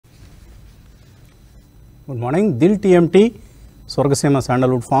Good morning. Dil TMT, Swargaseema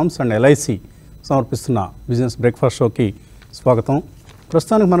sandalwood forms and LIC సమర్పిస్తున్న business breakfast షోకి స్వాగతం.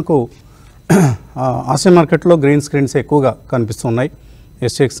 ప్రస్తుతానికి మనకు ఆసియా మార్కెట్లో గ్రీన్ స్క్రీన్స్ ఎక్కువగా కనిపిస్తున్నాయి.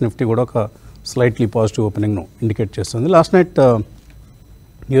 ఎస్ఎక్స్ నిఫ్టీ కూడా ఒక స్లైట్లీ పాజిటివ్ ఓపెనింగ్ను ఇండికేట్ చేస్తుంది. లాస్ట్ నైట్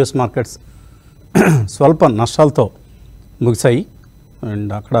యుఎస్ మార్కెట్స్ స్వల్ప నష్టాలతో ముగిశాయి అండ్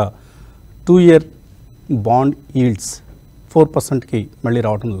అక్కడ 2 year బాండ్ ఈల్డ్స్ 4%కి మళ్ళీ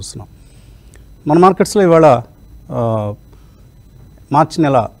రావడం చూస్తున్నాం. మన మార్కెట్స్లో ఇవాళ మార్చి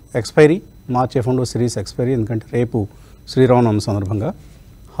నెల expiry, March F&O series expiry, ఎందుకంటే రేపు శ్రీరామనవమి సందర్భంగా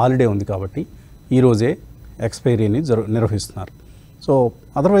హాలిడే ఉంది కాబట్టి ఈరోజే ఎక్స్పైరీని నిర్వహిస్తున్నారు. సో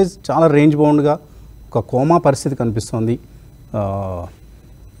అదర్వైజ్ చాలా రేంజ్ బౌండ్గా ఒక కోమా పరిస్థితి కనిపిస్తోంది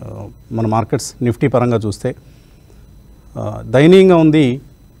మన మార్కెట్స్. నిఫ్టీ పరంగా చూస్తే దయనీయంగా ఉంది.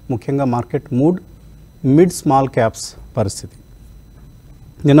 ముఖ్యంగా market mood, mid small caps పరిస్థితి.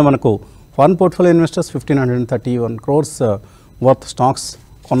 నిన్న మనకు foreign portfolio investors 1,531 crores worth stocks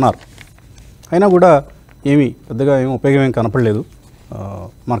కొన్నారు. అయినా కూడా పెద్దగా ఉపయోగం కనపడలేదు.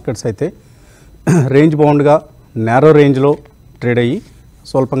 మార్కెట్స్ అయితే రేంజ్ బౌండ్గా నేరో రేంజ్లో ట్రేడ్ అయ్యి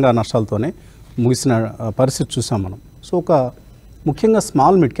స్వల్పంగా నష్టాలతోనే ముగిసిన పరిస్థితి చూసాం మనం. సో ఒక ముఖ్యంగా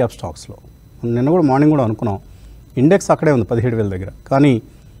స్మాల్ మిడ్ క్యాప్ స్టాక్స్లో నిన్న కూడా మార్నింగ్ కూడా అనుకున్నాం, ఇండెక్స్ అక్కడే ఉంది 17,000 దగ్గర, కానీ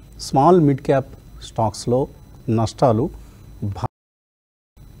స్మాల్ మిడ్ క్యాప్ స్టాక్స్లో నష్టాలు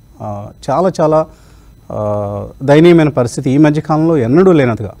చాలా దయనీయమైన పరిస్థితి. ఈ మధ్యకాలంలో ఎన్నడూ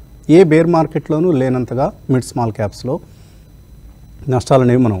లేనంతగా, ఏ బేర్ మార్కెట్లోనూ లేనంతగా మిడ్ స్మాల్ క్యాప్స్లో నష్టాలు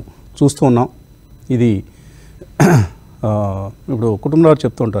అనేవి మనం చూస్తూ ఉన్నాం. ఇది ఇప్పుడు కుటుంబాలు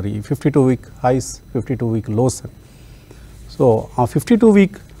చెప్తూ ఉంటారు ఈ 52 week హైస్, 52 week లోస్ అని. సో ఆ 52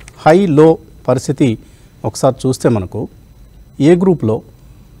 week హై లో పరిస్థితి ఒకసారి చూస్తే మనకు ఏ గ్రూప్లో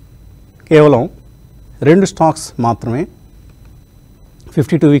కేవలం 2 స్టాక్స్ మాత్రమే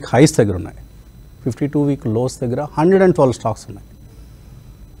 52 week హైస్ దగ్గర ఉన్నాయి, 52 week లోస్ దగ్గర 112 స్టాక్స్ ఉన్నాయి.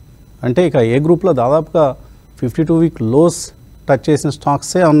 అంటే ఇక ఏ గ్రూప్లో దాదాపుగా 52 week లోస్ టచ్ చేసిన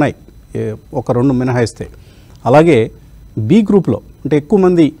స్టాక్సే ఉన్నాయి, ఒక 2 మినహాయిస్తే. అలాగే బి గ్రూప్లో, అంటే ఎక్కువ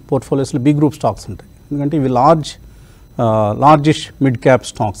మంది పోర్ట్ఫోలియోస్లో బి గ్రూప్ స్టాక్స్ ఉంటాయి, ఎందుకంటే ఇవి లార్జిష్ మిడ్ క్యాప్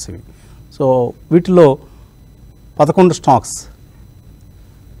స్టాక్స్ ఇవి. సో వీటిలో 11 స్టాక్స్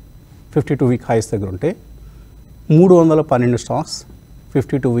 52 week హైస్ దగ్గర ఉంటే 312 స్టాక్స్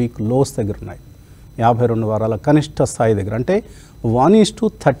 52 week లోస్ దగ్గర ఉన్నాయి, 52 వారాల కనిష్ట స్థాయి దగ్గర. అంటే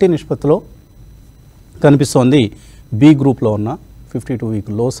 1:30 నిష్పత్తిలో కనిపిస్తోంది బి గ్రూప్లో ఉన్న 52 week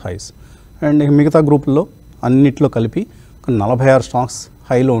లోస్ హైస్. అండ్ మిగతా గ్రూపుల్లో అన్నిట్లో కలిపి 46 స్టాక్స్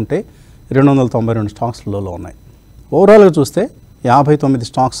హైలో ఉంటే 292 స్టాక్స్ లోలో ఉన్నాయి. ఓవరాల్గా చూస్తే 59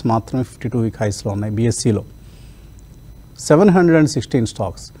 స్టాక్స్ మాత్రమే 52 week హైస్లో ఉన్నాయి. బిఎస్సిలో 716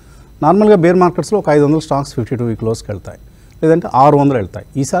 స్టాక్స్. నార్మల్గా బేర్ మార్కెట్స్లో ఒక 500 స్టాక్స్ 52 week లోస్కి వెళ్తాయి, లేదంటే 600 వెళ్తాయి.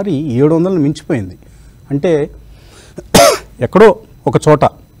 ఈసారి 700 మించిపోయింది. అంటే ఎక్కడో ఒక చోట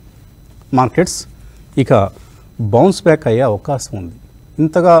మార్కెట్స్ ఇక బౌన్స్ బ్యాక్ అయ్యే అవకాశం ఉంది.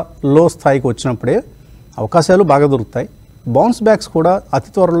 ఇంతగా లో స్థాయికి వచ్చినప్పుడే అవకాశాలు బాగా దొరుకుతాయి. బౌన్స్ బ్యాక్స్ కూడా అతి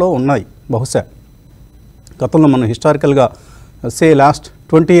త్వరలో ఉన్నాయి బహుశా. గతంలో మనం హిస్టారికల్గా లాస్ట్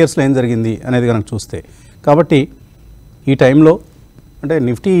 20 yearsలో ఏం జరిగింది అనేది కనుక చూస్తే. కాబట్టి ఈ టైంలో, అంటే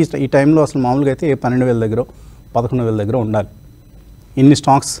నిఫ్టీ ఈ టైంలో అసలు మామూలుగా అయితే 12,000 దగ్గర 11,000 దగ్గర ఉండాలి. ఇన్ని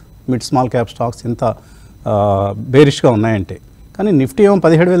stocks mid small cap stocks ఇంత బేరిష్గా ఉన్నాయంటే, కానీ నిఫ్టీ ఏమో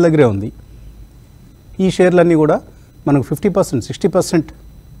 17,000 దగ్గరే ఉంది. ఈ షేర్లన్నీ కూడా మనకు 50%, 60%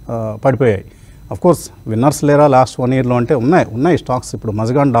 పడిపోయాయి. అఫ్కోర్స్ విన్నర్స్ లేరా లాస్ట్ 1 yearలో అంటే ఉన్నాయి స్టాక్స్. ఇప్పుడు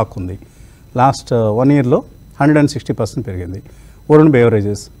మజగాన్ డాక్ ఉంది, లాస్ట్ 1 yearలో 160% పెరిగింది. వరుణ్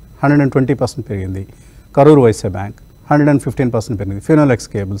బేవరేజెస్ 120% పెరిగింది. కరూర్ వైశ్య బ్యాంక్ 115% పెరిగింది. Finolex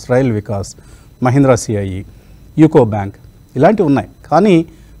cables, rail Vikas, Mahindra CIE, UCO bank ఇలాంటివి ఉన్నాయి. కానీ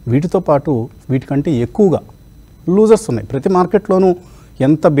వీటితో పాటు వీటికంటే ఎక్కువగా లూజర్స్ ఉన్నాయి. ప్రతి మార్కెట్లోనూ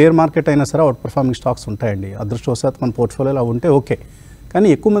ఎంత బేర్ మార్కెట్ అయినా సరే అవుట్ పర్ఫార్మింగ్ స్టాక్స్ ఉంటాయండి. అదృష్టవశాత్తు మన పోర్ట్ఫోలియోలో అవి ఉంటే ఓకే, కానీ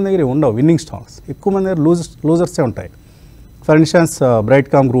ఎక్కువ మంది దగ్గర ఉండవు విన్నింగ్ స్టాక్స్. ఎక్కువ మంది దగ్గర లూజర్సే ఉంటాయి. For instance bright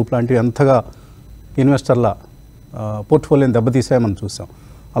com group లాంటివి ఎంతగా ఇన్వెస్టర్ల పోర్ట్ఫోలియోని దెబ్బతీసాయో మనం చూసాం.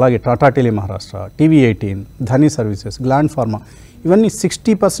 అలాగే Tata tele Maharashtra, TV18, Dhani services, gland pharma ఇవన్నీ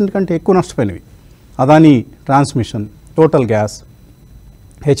 60% కంటే ఎక్కువ నష్టపోయినవి. Adani transmission, total gas,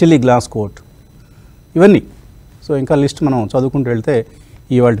 HLE glass coat ఇవన్నీ. సో ఇంకా లిస్ట్ మనం చదువుకుంటూ వెళ్తే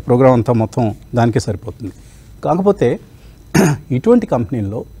ఇవాళ ప్రోగ్రామ్ అంతా మొత్తం దానికే సరిపోతుంది. కాకపోతే ఇటువంటి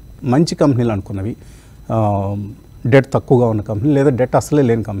కంపెనీల్లో మంచి కంపెనీలు అనుకున్నవి, డెట్ తక్కువగా ఉన్న కంపెనీలు లేదా డెట్ అసలే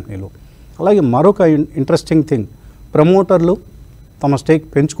లేని కంపెనీలు. అలాగే మరొక ఇంట్రెస్టింగ్ థింగ్, ప్రమోటర్లు తమ స్టేక్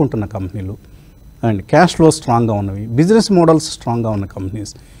పెంచుకుంటున్న కంపెనీలు అండ్ క్యాష్ ఫ్లో స్ట్రాంగ్గా ఉన్నవి, బిజినెస్ మోడల్స్ స్ట్రాంగ్గా ఉన్న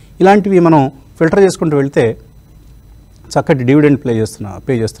కంపెనీస్, ఇలాంటివి మనం ఫిల్టర్ చేసుకుంటూ వెళ్తే చక్కటి డివిడెండ్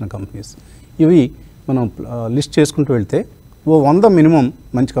పే చేస్తున్న కంపెనీస్. ఇవి మనం లిస్ట్ చేసుకుంటూ వెళ్తే ఓ 100 మినిమం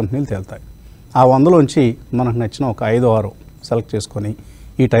మంచి కంపెనీలు తేలుతాయి. ఆ 100లోంచి మనకు నచ్చిన ఒక 5-6 సెలెక్ట్ చేసుకొని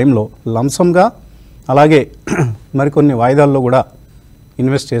ఈ టైంలో లంసంగా అలాగే మరికొన్ని వాయిదాల్లో కూడా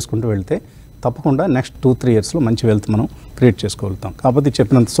ఇన్వెస్ట్ చేసుకుంటూ వెళ్తే తప్పకుండా నెక్స్ట్ 2-3 ఇయర్స్లో మంచి వెల్త్ మనం క్రియేట్ చేసుకోగలుగుతాం. కాకపోతే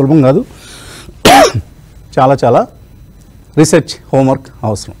చెప్పినంత సులభం కాదు, చాలా చాలా రీసెర్చ్ హోంవర్క్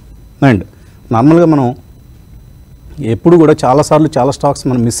అవసరం. అండ్ నార్మల్గా మనం ఎప్పుడు కూడా చాలాసార్లు చాలా స్టాక్స్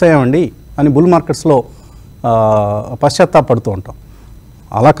మనం మిస్ అయ్యామండి అని బుల్ మార్కెట్స్లో పశ్చాత్తాపడుతూ ఉంటాం.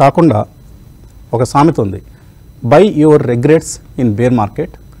 అలా కాకుండా ఒక సామెత ఉంది, by your regrets in bear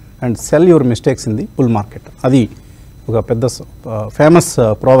market and cell your mistakes in the bull market. అది ఒక పెద్ద ఫేమస్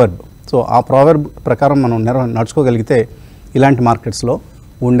ప్రావర్బ్. సో ఆ ప్రావర్బ్ ప్రకారం మనం నడుచుకోగలిగితే ఇలాంటి మార్కెట్స్లో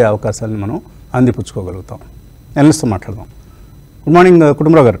ఉండే అవకాశాలను మనం అందిపుచ్చుకోగలుగుతాం. ఎనలిస్ట్తో మాట్లాడదాం. గుడ్ మార్నింగ్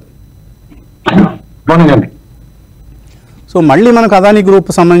కుటుంబరావు గారు. మార్నింగ్ అండి. సో మళ్ళీ మనకు అదానీ గ్రూప్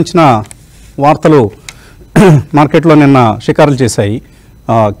సంబంధించిన వార్తలు మార్కెట్లో నిన్న షికారులు చేశాయి.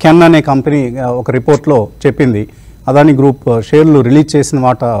 కెన్ అనే కంపెనీ ఒక రిపోర్ట్లో చెప్పింది అదానీ గ్రూప్ షేర్లు రిలీజ్ చేసిన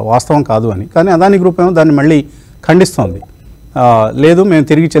మాట వాస్తవం కాదు అని. కానీ అదానీ గ్రూప్ ఏమో దాన్ని మళ్ళీ ఖండిస్తోంది. లేదు, మేము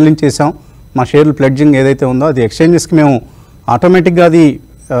తిరిగి చెల్లించేసాం, మా షేర్లు ప్లెడ్జింగ్ ఏదైతే ఉందో అది ఎక్స్చేంజెస్కి మేము ఆటోమేటిక్గా అది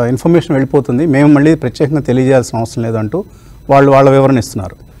ఇన్ఫర్మేషన్ వెళ్ళిపోతుంది, మేము మళ్ళీ ప్రత్యేకంగా తెలియజేయాల్సిన అవసరం లేదంటూ వాళ్ళ వివరణ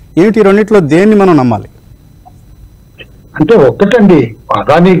ఇస్తున్నారు. ఏమిటి రెండింటిలో దేన్ని మనం నమ్మాలి? అంటే ఒక్కటండి,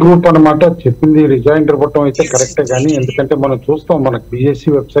 అదానీ గ్రూప్ అన్నమాట చెప్పింది రిజైండర్ ఇవ్వటం అయితే కరెక్టే. కానీ ఎందుకంటే మనం చూస్తాం మనకు బిఎస్సి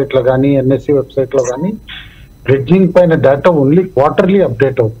వెబ్సైట్ లో కానీ ఎన్ఎస్సి వెబ్సైట్ లో కానీ ప్లెడ్జింగ్ పైన డేటా ఓన్లీ క్వార్టర్లీ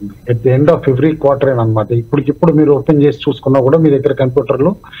అప్డేట్ అవుతుంది. At the end of every quarter అనమాట. ఇప్పటికిప్పుడు మీరు ఓపెన్ చేసి చూసుకున్నా కూడా మీ దగ్గర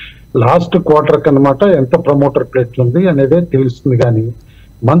కంప్యూటర్లో లాస్ట్ క్వార్టర్ అనమాట ఎంత ప్రమోటర్ ప్లెడ్జ్ ఉంది అనేది తెలుస్తుంది. కానీ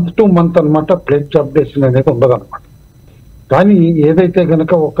మంత్ టు మంత్ అనమాట ప్లెడ్జ్ అప్డేషన్ అనేది ఉండదు అనమాట. కానీ ఏదైతే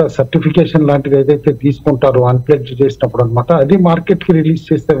గనక ఒక సర్టిఫికేషన్ లాంటిది ఏదైతే తీసుకుంటారో అన్ప్లెడ్జ్ చేసినప్పుడు అనమాట, అది మార్కెట్ కి రిలీజ్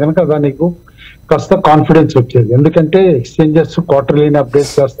చేస్తే కనుక దానికి కాస్త కాన్ఫిడెన్స్ వచ్చేది. ఎందుకంటే ఎక్స్చేంజెస్ క్వార్టర్లీని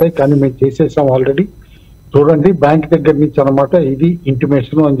అప్డేట్ చేస్తాయి, కానీ మేము చేసేసాం ఆల్రెడీ, చూడండి బ్యాంక్ దగ్గర నుంచి అనమాట ఇది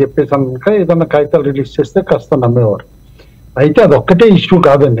ఇంటిమేషన్ అని చెప్పేసి అనక ఏదన్నా కాగితాలు రిలీజ్ చేస్తే కాస్త నమ్మేవారు. అయితే అదొక్కటే ఇష్యూ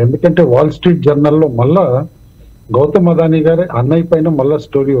కాదండి. ఎందుకంటే వాల్ స్ట్రీట్ జర్నల్లో మళ్ళా గౌతమ్ అదానీ గారి అన్నయ్య పైన మళ్ళా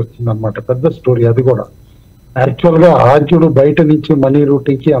స్టోరీ వచ్చిందనమాట, పెద్ద స్టోరీ. అది కూడా యాక్చువల్ గా ఆర్జుడు బయట నుంచి మనీ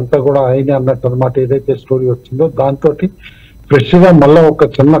రూటింగ్ కి అంతా కూడా ఆయనే అన్నట్టు అనమాట. ఏదైతే స్టోరీ వచ్చిందో దాంతో ఫ్రెష్ గా మళ్ళా ఒక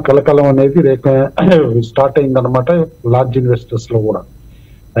చిన్న కలకలం అనేది స్టార్ట్ అయిందనమాట లార్జ్ ఇన్వెస్టర్స్ లో కూడా.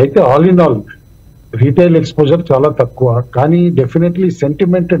 అయితే all in all retail exposure చాలా తక్కువ, కానీ డెఫినెట్లీ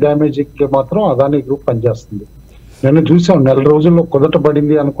సెంటిమెంట్ డ్యామేజింగ్ మాత్రం అదానీ గ్రూప్ పనిచేస్తుంది. నేను చూసాం 4 రోజుల్లో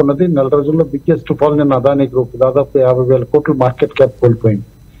కుదటపడింది అనుకున్నది 4 రోజుల్లో బిగ్గెస్ట్ ఫాల్ నిన్న అదానీ గ్రూప్ దాదాపు 50,000 కోట్లు మార్కెట్ క్యాప్ కోల్పోయింది.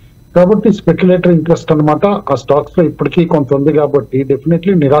 కాబట్టి స్పెక్యులేటర్ ఇంట్రెస్ట్ అనమాట ఆ స్టాక్స్ లో ఇప్పటికీ కొంత ఉంది కాబట్టి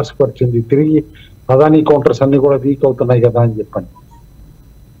డెఫినెట్లీ నిరాశపరిచింది. తిరిగి అదానీ కౌంటర్స్ అన్ని కూడా వీక్ అవుతున్నాయి కదా అని చెప్పండి.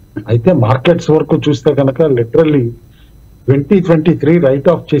 అయితే మార్కెట్స్ వరకు చూస్తే కనుక లిటరల్లీ 2023 రైట్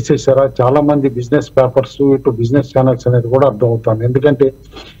ఆఫ్ చేసేసారా చాలా మంది బిజినెస్ పేపర్స్ ఇటు బిజినెస్ ఛానల్స్ అనేది కూడా అర్థం అవుతాను. ఎందుకంటే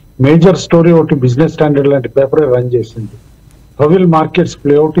మేజర్ స్టోరీ ఒకటి బిజినెస్ స్టాండర్డ్ లాంటి పేపరే రన్ చేసింది, how will markets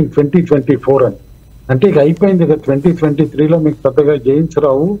play out in 2024 అని. అంటే ఇక అయిపోయింది ఇక 2023లో మీకు పెద్దగా గెయిన్స్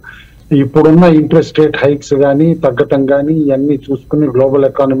రావు. ఇప్పుడున్న ఇంట్రెస్ట్ రేట్ హైక్స్ కానీ తగ్గటం కానీ ఇవన్నీ చూసుకుని గ్లోబల్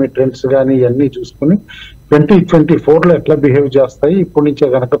ఎకానమీ ట్రెండ్స్ కానీ ఇవన్నీ చూసుకుని 2024లో ఎట్లా బిహేవ్ చేస్తాయి ఇప్పటి నుంచే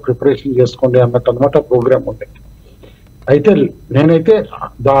కనుక ప్రిపరేషన్ చేసుకోండి అన్నట్టు అనమాట ప్రోగ్రామ్ ఉంది. అయితే నేనైతే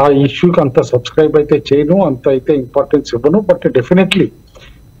ఆ ఇష్యూకి అంత సబ్స్క్రైబ్ అయితే చేయను, అంత అయితే ఇంపార్టెన్స్ ఇవ్వను. బట్ డెఫినెట్లీ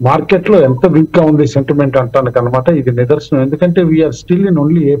మార్కెట్ లో ఎంత వీక్ గా ఉంది సెంటిమెంట్ అంటానికి అనమాట ఇది నిదర్శనం. ఎందుకంటే we are still in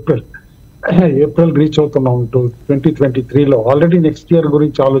only April reach అవుతున్నాం 2023లో. ఆల్రెడీ నెక్స్ట్ ఇయర్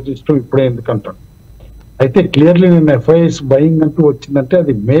గురించి ఆలోచిస్తూ ఇప్పుడే ఎందుకంటాను. అయితే క్లియర్లీ నేను ఎఫ్ఐఎస్ బయింగ్ అంటూ వచ్చిందంటే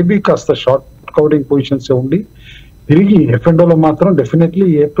అది మేబీ కాస్త షార్ట్ కవరింగ్ పొజిషన్స్ ఉండి తిరిగి ఎఫ్ఎండోలో మాత్రం డెఫినెట్లీ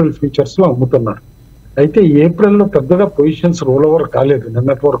ఏప్రిల్ ఫ్యూచర్స్ లో అమ్ముతున్నారు. అయితే ఏప్రిల్లో పెద్దగా పొజిషన్స్ రోల్ ఓవర్ కాలేదు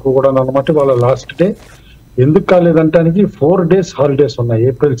నిన్నటి వరకు కూడా అనమాట. వాళ్ళ లాస్ట్ డే ఎందుకు కాలేదంటానికి 4 days హాలిడేస్ ఉన్నాయి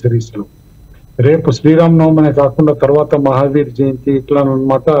ఏప్రిల్ సిరీస్ లో. రేపు శ్రీరామనవమి కాకుండా తర్వాత మహావీర్ జయంతి ఇట్లా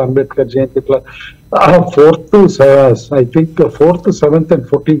అనమాట, అంబేద్కర్ జయంతి ఇట్లా 4th I think 4th 7th and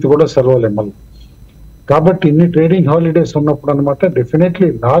 14th కూడా సెలవులే మళ్ళీ. కాబట్టి ఇన్ని ట్రేడింగ్ హాలిడేస్ ఉన్నప్పుడు అనమాట డెఫినెట్లీ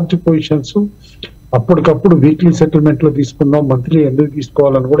లార్జ్ పొజిషన్స్ అప్పటికప్పుడు వీక్లీ సెటిల్మెంట్ లో తీసుకుందాం, మంత్లీ ఎందుకు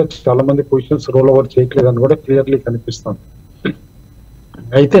తీసుకోవాలని కూడా చాలా మంది పొజిషన్స్ రోల్ ఓవర్ చేయట్లేదని కూడా క్లియర్లీ కనిపిస్తుంది.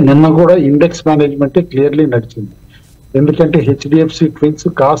 అయితే నిన్న కూడా ఇండెక్స్ మేనేజ్మెంట్ క్లియర్లీ నడిచింది. ఎందుకంటే హెచ్డిఎఫ్సి ట్విన్స్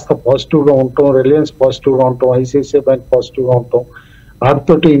కాస్త పాజిటివ్ గా ఉంటాం, రిలయన్స్ పాజిటివ్ గా ఉంటాం, ఐసిఐసిఐ బ్యాంక్ పాజిటివ్ గా ఉంటాం.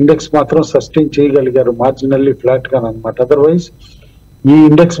 వాటితోటి ఇండెక్స్ మాత్రం సస్టైన్ చేయగలిగారు మార్జినల్లీ ఫ్లాట్ గా అనమాట. అదర్వైజ్ ఈ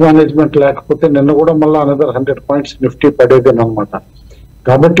ఇండెక్స్ మేనేజ్మెంట్ లేకపోతే నిన్న కూడా మళ్ళీ అనదర్ 100 points నిఫ్టీ పడేదేనమాట.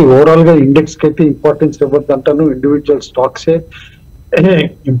 కాబట్టి ఓవరాల్ గా ఇండెక్స్ కి అయితే ఇంపార్టెన్స్ ఇవ్వద్దు అంటాను. ఇండివిజువల్ స్టాక్సే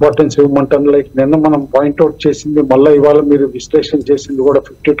ఇంపార్టెన్స్ ఇవ్వమంటాను. లైక్ నిన్న మనం పాయింట్అవుట్ చేసింది, మళ్ళీ ఇవాళ మీరు విశ్లేషణ చేసింది కూడా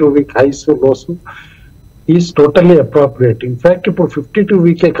 52-week highs lows is totally appropriate. In fact ఇప్పుడు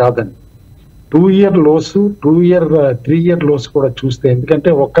 52-week కాదండి, 2-year లోస్, 3-year లోస్ కూడా చూస్తే, ఎందుకంటే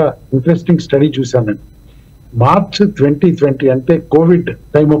ఒక ఇంట్రెస్టింగ్ స్టడీ చూశానండి. మార్చ్ 2020 అంటే కోవిడ్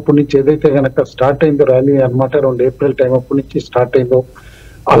టైం అప్పటి నుంచి ఏదైతే కనుక స్టార్ట్ అయిందో ర్యాలీ అనమాట, అరౌండ్ ఏప్రిల్ టైం అప్పటి నుంచి స్టార్ట్ అయిందో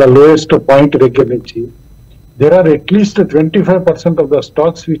అలా లోయెస్ట్ పాయింట్ దగ్గర నుంచి there are at least 25% of the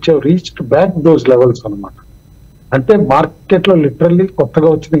stocks which have reached back those levels అనమాట. అంటే మార్కెట్ లో లిటరల్లీ కొత్తగా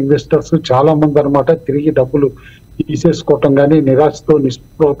వచ్చిన ఇన్వెస్టర్స్ చాలా మంది అనమాట తిరిగి డబ్బులు తీసేసుకోవటం కానీ, నిరాశతో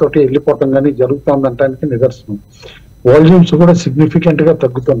నిస్పృహతోటి వెళ్ళిపోవటం కానీ జరుగుతుందంటానికి నిదర్శనం. వాల్యూమ్స్ కూడా సిగ్నిఫికెంట్ గా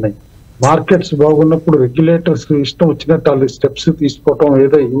తగ్గుతున్నాయి. మార్కెట్స్ బాగున్నప్పుడు రెగ్యులేటర్స్ ఇష్టం వచ్చినట్టు వాళ్ళు స్టెప్స్ తీసుకోవటం,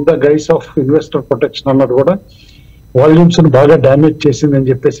 ఏదో in the guys of investor protection అన్నది కూడా వాల్యూమ్స్ ను బాగా డ్యామేజ్ చేసిందని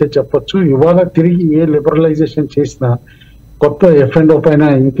చెప్పేసి చెప్పొచ్చు. ఇవాళ తిరిగి ఏ లిబరలైజేషన్ చేసినా, కొత్త F&O పైన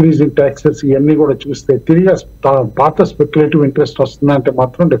ఇంక్రీజ్ ఇన్ ట్యాక్సెస్ ఇవన్నీ కూడా చూస్తే తిరిగి పాత స్పెక్యులేటివ్ ఇంట్రెస్ట్ వస్తుందా అంటే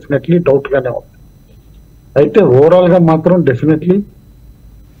మాత్రం డెఫినెట్లీ డౌట్ గానే ఉంది. అయితే ఓవరాల్ గా మాత్రం డెఫినెట్లీ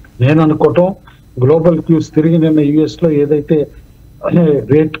నేను అనుకోవటం, గ్లోబల్ క్యూస్ తిరిగి నిన్న యుఎస్ లో ఏదైతే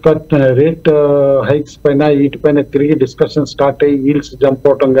రేట్ హైక్స్ పైన వీటిపైన తిరిగి డిస్కషన్ స్టార్ట్ అయ్యి ఈల్డ్స్ జంప్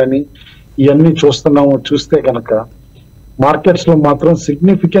అవటం కానీ ఇవన్నీ చూస్తే కనుక మార్కెట్స్ లో మాత్రం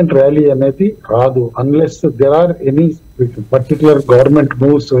సిగ్నిఫికెంట్ ర్యాలీ అనేది రాదు, unless there or any particular government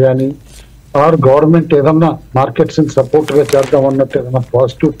moves కానీ, ఆర్ గవర్నమెంట్ ఏదన్నా మార్కెట్స్ ని సపోర్ట్ గా చేద్దాం అన్నట్టు ఏదైనా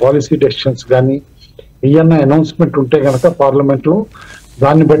పాజిటివ్ పాలసీ డెసిషన్స్ కానీ ఏమన్నా అనౌన్స్మెంట్ ఉంటే కనుక పార్లమెంట్ లో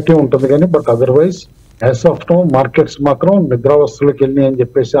దాన్ని బట్టి ఉంటుంది కానీ, but otherwise as of now markets మాత్రం నిద్రావస్థలోకి వెళ్ళి అని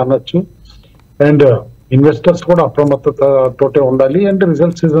చెప్పేసి అనొచ్చు. అండ్ ఇన్వెస్టర్స్ కూడా అప్రమత్తతోటే ఉండాలి. అండ్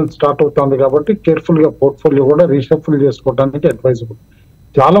రిజల్ట్ సీజన్ స్టార్ట్ అవుతుంది కాబట్టి కేర్ఫుల్ గా పోర్ట్ఫోలియో కూడా రీషఫుల్ చేసుకోవడానికి అడ్వైజబుల్.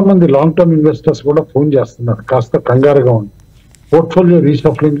 చాలా మంది లాంగ్ టర్మ్ ఇన్వెస్టర్స్ కూడా ఫోన్ చేస్తున్నారు కాస్త కంగారుగా ఉంది, పోర్ట్ఫోలియో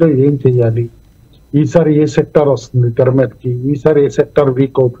రీషఫ్లింగ్ లో ఏం చేయాలి, ఈసారి ఏ సెక్టార్ వస్తుంది తెర మీదకి, ఈసారి ఏ సెక్టార్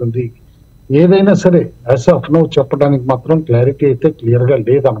వీక్ అవుతుంది, ఏదైనా సరే యాజ్ ఆఫ్ నౌ చెప్పడానికి మాత్రం క్లారిటీ అయితే క్లియర్ గా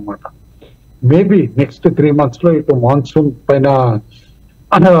లేదనమాట. మేబీ నెక్స్ట్ 3 months లో ఇటు మాన్సూన్ పైన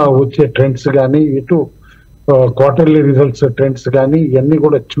వచ్చే ట్రెండ్స్ కానీ, ఇటు క్వార్టర్లీ రిజల్ట్స్ ట్రెండ్స్ కానీ ఇవన్నీ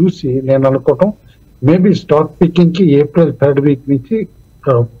కూడా చూసి నేను అనుకోవటం మేబీ స్టాక్ పికింగ్ కి April 3rd week నుంచి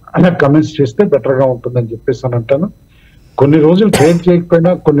కమెంట్స్ చేస్తే బెటర్ గా ఉంటుందని చెప్పేసి అని అంటాను. కొన్ని రోజులు ట్రేడ్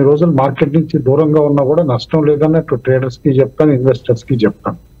చేయకపోయినా, కొన్ని రోజులు మార్కెట్ నుంచి దూరంగా ఉన్నా కూడా నష్టం లేదన్నట్టు ట్రేడర్స్ కి చెప్తాను, ఇన్వెస్టర్స్ కి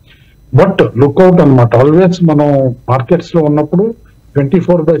చెప్తాను. బట్ లుక్అవుట్ అనమాట, ఆల్వేస్ మనం మార్కెట్స్ లో ఉన్నప్పుడు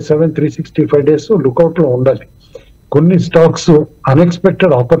 24/7 365 days లుక్అవుట్ లో ఉండాలి. కొన్ని స్టాక్స్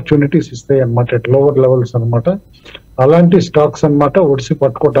అన్ఎక్స్పెక్టెడ్ ఆపర్చునిటీస్ ఇస్తాయి అనమాట, లోవర్ లెవెల్స్ అనమాట. అలాంటి స్టాక్స్ అనమాట ఒడిసి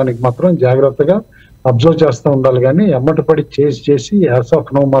పట్టుకోవడానికి మాత్రం జాగ్రత్తగా అబ్జర్వ్ చేస్తూ ఉండాలి. కానీ ఎమ్మటపడి చేసి యాజ్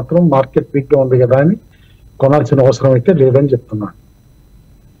ఆఫ్ నో మాత్రం మార్కెట్ వీక్ గా ఉంది కదా అని కొనాల్సిన అవసరం అయితే లేదని చెప్తున్నాను.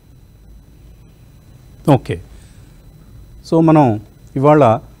 ఓకే, సో మనం ఇవాళ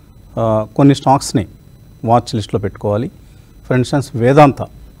కొన్ని స్టాక్స్ని వాచ్ లిస్ట్లో పెట్టుకోవాలి. For instance Vedanta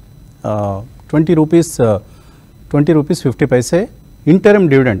 20 rupees 50 paise interim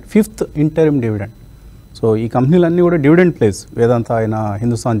dividend, 5th interim dividend. So ఈ కంపెనీలన్నీ కూడా డివిడెండ్ ప్లేస్, వేదాంత అయినా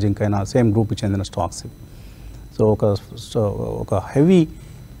హిందుస్థాన్ జింక్ అయినా సేమ్ గ్రూప్కి చెందిన స్టాక్స్ ఇవి. సో ఒక హెవీ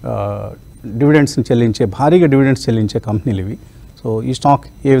డివిడెండ్స్ని చెల్లించే, భారీగా డివిడెండ్స్ చెల్లించే కంపెనీలు ఇవి. సో ఈ స్టాక్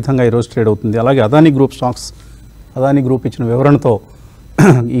ఏ విధంగా ఈరోజు ట్రేడ్ అవుతుంది, అలాగే Adani group stocks, Adani group ఇచ్చిన వివరణతో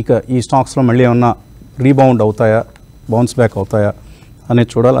ఇక ఈ స్టాక్స్లో మళ్ళీ ఏమన్నా రీబౌండ్ అవుతాయా, బౌన్స్ బ్యాక్ అవుతాయా అనేది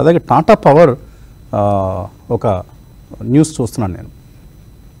చూడాలి. అలాగే టాటా పవర్ ఒక న్యూస్ చూస్తున్నాను నేను.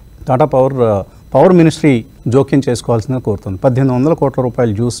 టాటా పవర్ మినిస్ట్రీ జోక్యం చేసుకోవాల్సిందిగా కోరుతుంది. 1800 కోట్ల రూపాయల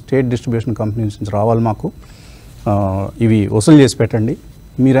జ్యూస్ స్టేట్ డిస్ట్రిబ్యూషన్ కంపెనీ నుంచి రావాలి మాకు, ఇవి వసూలు చేసి పెట్టండి,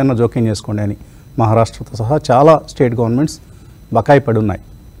 మీరైనా జోక్యం చేసుకోండి అని మహారాష్ట్రతో సహా చాలా స్టేట్ గవర్నమెంట్స్ బకాయి పడి ఉన్నాయి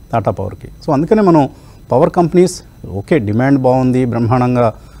టాటా పవర్కి. సో అందుకనే మనం పవర్ కంపెనీస్ ఓకే డిమాండ్ బాగుంది బ్రహ్మాండంగా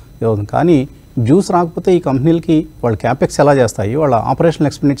అవుతుంది, కానీ జ్యూస్ రాకపోతే ఈ కంపెనీలకి వాళ్ళు క్యాపెక్స్ ఎలా చేస్తాయి, వాళ్ళ ఆపరేషనల్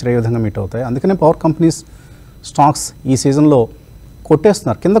ఎక్స్పెండిచర్ ఏ విధంగా మీట్ అవుతాయి. అందుకనే పవర్ కంపెనీస్ స్టాక్స్ ఈ సీజన్లో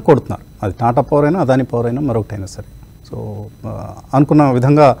కొట్టేస్తున్నారు, కింద కొడుతున్నారు. అది టాటా పవర్ అయినా అదానీ పవర్ అయినా మరొకటైనా సరే. సో అనుకున్న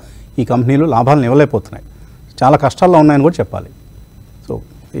విధంగా ఈ కంపెనీలు లాభాలను ఇవ్వలేకపోతున్నాయి, చాలా కష్టాల్లో ఉన్నాయని కూడా చెప్పాలి. సో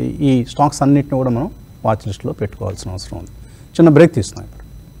ఈ స్టాక్స్ అన్నింటినీ కూడా మనం వాచ్ లిస్ట్లో పెట్టుకోవాల్సిన అవసరం ఉంది. చిన్న బ్రేక్ తీస్తున్నాం ఇప్పుడు.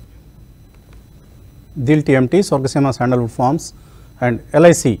 Dil TMT, Swargaseema sandalwood forms and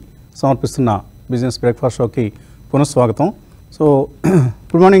LIC సమర్పిస్తున్న బిజినెస్ బ్రేక్ఫాస్ట్ షోకి పునఃస్వాగతం. సో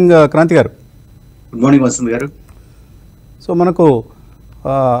గుడ్ మార్నింగ్ క్రాంతి గారు. గుడ్ మార్నింగ్ వసంత్ గారు. సో మనకు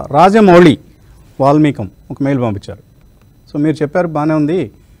రాజమౌళి వాల్మీకం ఒక మెయిల్ పంపించారు. సో మీరు చెప్పారు బాగానే ఉంది,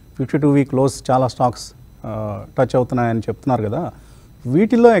 52-week లోస్ చాలా స్టాక్స్ టచ్ అవుతున్నాయని చెప్తున్నారు కదా,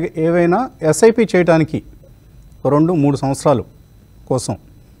 వీటిల్లో ఏవైనా ఎస్ఐపి చేయడానికి 2-3 సంవత్సరాలు కోసం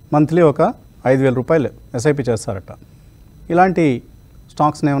మంత్లీ ఒక 5,000 రూపాయలు ఎస్ఐపి చేస్తారట. ఇలాంటి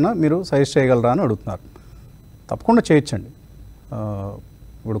స్టాక్స్ని ఏమైనా మీరు సజెస్ట్ చేయగలరా అని అడుగుతున్నారు. తప్పకుండా చేయొచ్చండి.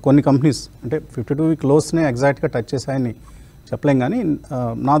 ఇప్పుడు కొన్ని కంపెనీస్ అంటే 52 వీక్ లోస్నే ఎగ్జాక్ట్గా టచ్ చేశాయని చెప్పలేం, కానీ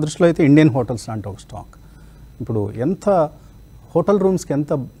నా దృష్టిలో అయితే ఇండియన్ హోటల్స్ లాంటి ఒక స్టాక్ ఇప్పుడు ఎంత హోటల్ రూమ్స్కి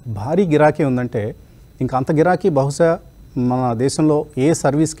ఎంత భారీ గిరాకీ ఉందంటే ఇంకా అంత గిరాకీ బహుశా మన దేశంలో ఏ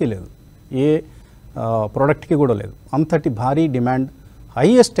సర్వీస్కి లేదు, ఏ ప్రోడక్ట్కి కూడా లేదు. అంతటి భారీ demand,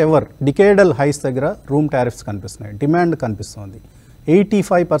 highest ever decadal highs దగ్గర రూమ్ టారిఫ్స్ కనిపిస్తున్నాయి, డిమాండ్ కనిపిస్తుంది.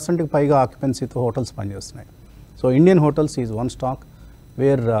 85%కి పైగా ఆక్యుపెన్సీతో హోటల్స్ పనిచేస్తున్నాయి. So Indian hotels is one stock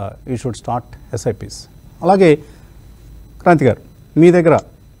where you should start SIPs. అలాగే క్రాంతి గారు, మీ దగ్గర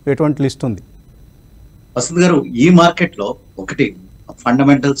ఎటువంటి లిస్ట్ ఉంది? వసంత్ గారు, ఈ మార్కెట్లో ఒకటి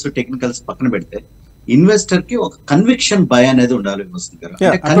ఫండమెంటల్స్ టెక్నికల్స్ పక్కన పెడితే ఇన్వెస్టర్ కి ఒక కన్విక్షన్ బై అనేది ఉండాలి వసంత్ గారు.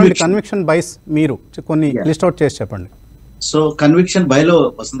 కన్విక్షన్ బైస్ మీరు కొన్ని లిస్ట్ అవుట్ చేసి చెప్పండి. సో కన్విక్షన్ బైలో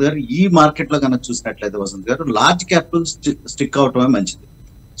వసంత్ గారు ఈ మార్కెట్ లో కనుక చూసినట్లయితే వసంత్ గారు లార్జ్ క్యాపిటల్ స్టిక్ అవటమే మంచిది.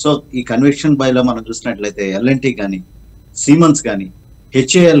 సో ఈ కన్విక్షన్ బైలో మనం చూసినట్లయితే ఎల్ఎన్టీ కానీ, సీమన్స్ కానీ,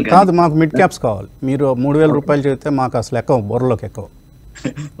 హెచ్ఏఎల్ కాదు, మాకు మిడ్ క్యాప్స్ కావాలి. మీరు 3,000 రూపాయలు చెప్తే మాకు అసలు ఎక్కువ బోర్లోకి ఎక్కువ.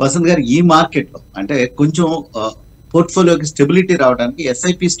 వసంత్ గారు, ఈ మార్కెట్ లో అంటే కొంచెం పోర్ట్ఫోలియోకి స్టెబిలిటీ రావడానికి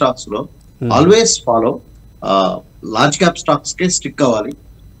ఎస్ఐపి స్టాక్స్ లో always follow large cap stocks కే స్టిక్ అవ్వాలి.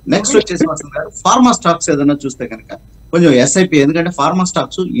 నెక్స్ట్ వచ్చేసి వసంత్ గారు ఫార్మా స్టాక్స్ ఏదైనా చూస్తే కనుక కొంచెం ఎస్ఐపి, ఎందుకంటే ఫార్మా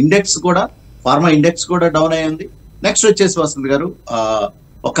స్టాక్స్ ఇండెక్స్ కూడా ఫార్మా ఇండెక్స్ కూడా డౌన్ అయ్యింది. నెక్స్ట్ వచ్చేసి వసంత్ గారు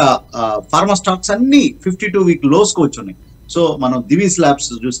ఒక ఫార్మా స్టాక్స్ అన్ని 52 వీక్ లోస్ కు వచ్చున్నాయి. సో మనం దివీస్ ల్యాబ్స్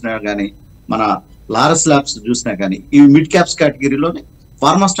చూసినా కానీ, మన లారస్ ల్యాబ్స్ చూసినా కానీ, ఈ మిడ్ క్యాప్స్ కేటగిరీలోనే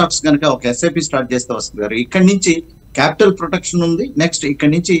ఫార్మా స్టాక్స్ కనుక ఒక ఎస్ఐపి స్టార్ట్ చేస్తే వసంత్ గారు ఇక్కడ నుంచి క్యాపిటల్ ప్రొటెక్షన్ ఉంది. నెక్స్ట్ ఇక్కడ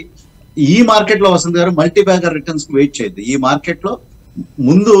నుంచి ఈ మార్కెట్ లో వసంత్ గారు మల్టీ బ్యాగర్ రిటర్న్స్ కి వెయిట్ చేయద్దు. ఈ మార్కెట్ లో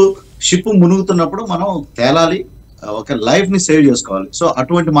ముందు షిప్ మునుగుతున్నప్పుడు మనం తేలాలి, ఒక లైఫ్ ని సేవ్ చేసుకోవాలి. సో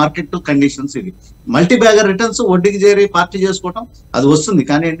అటువంటి మార్కెట్ కండిషన్స్ ఇవి. మల్టీ బ్యాగర్ రిటర్న్స్ వడ్డీకి చేరి పార్టీ చేసుకోవటం అది వస్తుంది,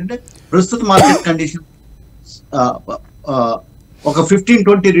 కానీ ఏంటంటే ప్రస్తుత మార్కెట్ కండిషన్ ఒక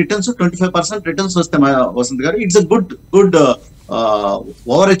 15-20 రిటర్న్స్ 25% రిటర్న్స్ వస్తే వసంత్ గారు it's good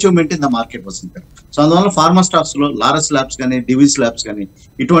over achievement in the market Vasant గారు. సో అందువల్ల ఫార్మా స్టాక్స్ లో లారస్ ల్యాబ్స్ కానీ, డివిస్ ల్యాబ్స్ కానీ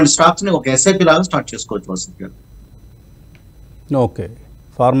ఇటువంటి స్టాక్స్ ని ఒక ఎస్ఐపి లాగా స్టార్ట్ చేసుకోవచ్చు వసంత్ గారు. ఓకే,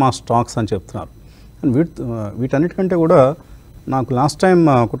 ఫార్మా స్టాక్స్ అని చెప్తున్నారు. వీటన్నిటికంటే కూడా నాకు లాస్ట్ టైం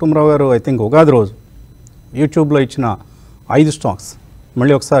కుటుంబరావు గారు ఐ థింక్ ఉగాది రోజు యూట్యూబ్లో ఇచ్చిన 5 స్టాక్స్,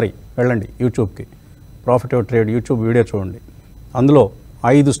 మళ్ళీ ఒకసారి వెళ్ళండి యూట్యూబ్కి, profit your trade YouTube video చూడండి. అందులో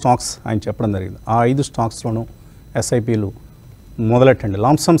 5 స్టాక్స్ ఆయన చెప్పడం జరిగింది. ఆ 5 స్టాక్స్లోనూ ఎస్ఐపీలు మొదలెట్టండి,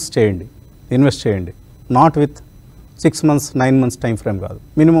 లాంసమ్స్ చేయండి, ఇన్వెస్ట్ చేయండి. Not with 6 months 9 months time frame కాదు,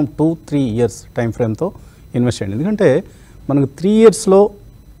 మినిమం 2-3 years టైం ఫ్రేమ్తో ఇన్వెస్ట్ చేయండి. ఎందుకంటే మనకు 3 yearsలో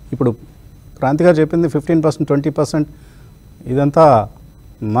ఇప్పుడు క్రాంతి గారు చెప్పింది 15%, 20% ఇదంతా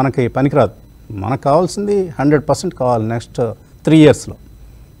మనకి పనికిరాదు. మనకు కావాల్సింది 100% కావాలి నెక్స్ట్ 3 yearsలో.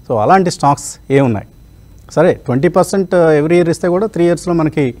 సో అలాంటి స్టాక్స్ ఏమున్నాయి? సరే 20% ఎవ్రీ ఇయర్ ఇస్తే కూడా 3 yearsలో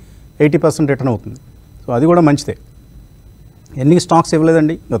మనకి 80% రిటర్న్ అవుతుంది. సో అది కూడా మంచిదే. ఎన్ని స్టాక్స్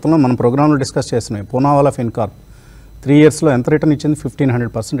ఇవ్వలేదండి గతంలో మన ప్రోగ్రాంలో డిస్కస్ చేస్తున్నాయి. పూనావాలా ఫిన్కార్ప్ 3 yearsలో ఎంత రిటర్న్ ఇచ్చింది?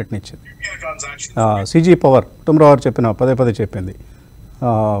 1500% రిటర్న్ ఇచ్చింది. సిజీ పవర్ కుటుంబరావు గారు చెప్పిన పదే చెప్పింది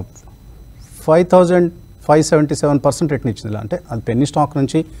 5,577% రిటర్న్ ఇచ్చింది. అంటే అది పెన్నీ స్టాక్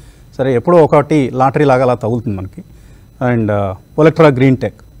నుంచి సరే ఎప్పుడో ఒకటి లాటరీ లాగా అలా తగులుతుంది మనకి. అండ్ ఒలెక్ట్రా గ్రీన్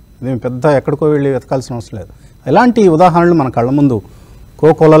టెక్ ఇది పెద్ద ఎక్కడికో వెళ్ళి వెతకాల్సిన అవసరం లేదు. ఇలాంటి ఉదాహరణలు మన కళ్ళ ముందు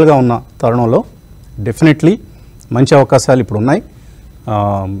కోకోలలుగా ఉన్న తరుణంలో డెఫినెట్లీ మంచి అవకాశాలు ఇప్పుడు ఉన్నాయి.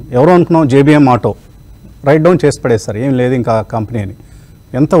 ఎవరో అనుకున్నాం జేబీఎం ఆటో రైట్ డౌన్ చేసి పడేస్తారు, ఏం లేదు ఇంకా కంపెనీ అని.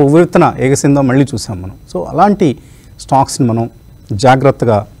 ఎంత ఉవ్వెత్తున ఎగసిందో మళ్ళీ చూసాం మనం. సో అలాంటి స్టాక్స్ని మనం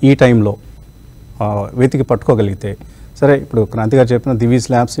జాగ్రత్తగా ఈ టైంలో వెతికి పట్టుకోగలిగితే సరే. ఇప్పుడు క్రాంతి గారు చెప్పిన దివీస్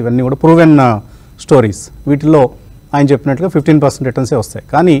ల్యాబ్స్ ఇవన్నీ కూడా ప్రూవెన్ స్టోరీస్. వీటిల్లో ఆయన చెప్పినట్టుగా 15% రిటర్న్సే వస్తాయి.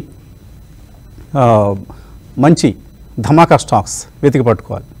 కానీ మంచి ధమాకా స్టాక్స్ వెతికి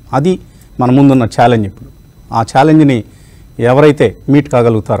పట్టుకోవాలి. అది మన ముందున్న ఛాలెంజ్. ఇప్పుడు ఆ ఛాలెంజ్ని ఎవరైతే మీట్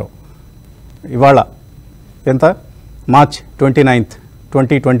కాగలుగుతారో, ఇవాళ ఎంత March 29th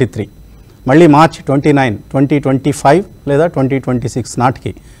 2023, మళ్ళీ March 29, 2025 లేదా 2026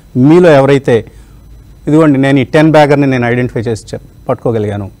 నాటికి మీలో ఎవరైతే ఇదిగోండి నేను ఈ 10 బ్యాగర్ని నేను ఐడెంటిఫై చేసి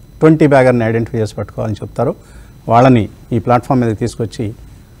పట్టుకోగలిగాను, 20 బ్యాగర్ని ఐడెంటిఫై చేసి పట్టుకోవాలని చెప్తారో వాళ్ళని ఈ ప్లాట్ఫామ్ మీదకి తీసుకొచ్చి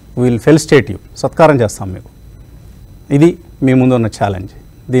విల్ ఫెలిసిటేట్ యూ, సత్కారం చేస్తాం మీకు. ఇది మీ ముందు ఉన్న ఛాలెంజ్.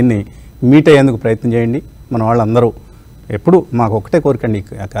 దీన్ని మీట్ అయ్యేందుకు ప్రయత్నం చేయండి. మన వాళ్ళందరూ ఎప్పుడు మాకు ఒకటే కోరికండి,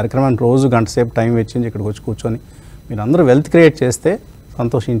 ఆ కార్యక్రమానికి రోజు గంట సేపు టైం వెచ్చించి ఇక్కడికి వచ్చి కూర్చొని మీరందరూ వెల్త్ క్రియేట్ చేస్తే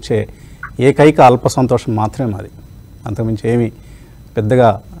సంతోషించే ఏకైక అల్ప సంతోషం మాత్రమే మాది. అంతకుమించి ఏమీ పెద్దగా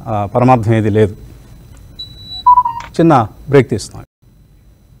పరమార్థం ఏది లేదు. చిన్న బ్రేక్ తీస్తున్నాం.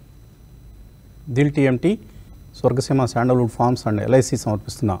 Dil TMT, Swargaseema sandalwood forms and LIC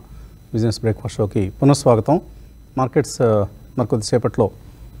సమర్పిస్తున్న బిజినెస్ బ్రేక్ఫాస్ట్ షోకి పునఃస్వాగతం. మార్కెట్స్ మరి కొద్దిసేపట్లో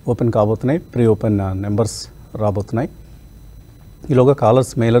ఓపెన్ కాబోతున్నాయి. ప్రీ ఓపెన్ నెంబర్స్ రాబోతున్నాయి. ఈలోగా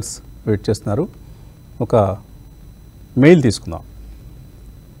కాలర్స్ మెయిలర్స్ వెయిట్ చేస్తున్నారు. ఒక మెయిల్ తీసుకుందాం.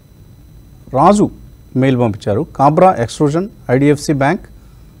 రాజు మెయిల్ పంపించారు. కాబ్రా extrusion, IDFC bank,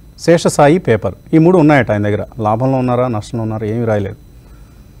 Seshasai paper, ఈ 3 ఉన్నాయట ఆయన దగ్గర. లాభంలో ఉన్నారా నష్టంలో ఉన్నారా ఏమీ రాయలేదు.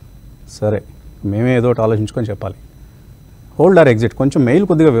 సరే, మేమే ఏదో ఒకటి ఆలోచించుకొని చెప్పాలి. హోల్డ్ ఆర్ ఎగ్జిట్, కొంచెం మెయిల్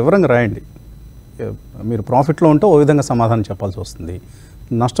కొద్దిగా వివరంగా రాయండి. మీరు ప్రాఫిట్లో ఉంటే ఓ విధంగా సమాధానం చెప్పాల్సి వస్తుంది,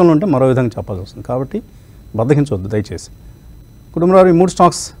 నష్టంలో ఉంటే మరో విధంగా చెప్పాల్సి వస్తుంది. కాబట్టి బద్దకించవద్దు దయచేసి. కుటుంబరావు, ఈ 3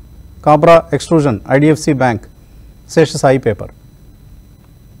 stocks కాబ్రా extrusion, IDFC bank, Seshasai paper.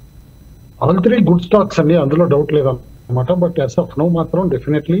 All 3 good stocks అండి, అందులో డౌట్ లేదన్నమాట. బట్ యాజ్ ఆఫ్ నో మాత్రం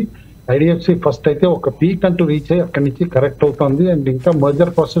డెఫినెట్లీ ఐడిఎఫ్సి ఫస్ట్ అయితే ఒక పీక్ అంటూ రీచ్ అయ్యి అక్కడి నుంచి కరెక్ట్ అవుతుంది. అండ్ ఇంకా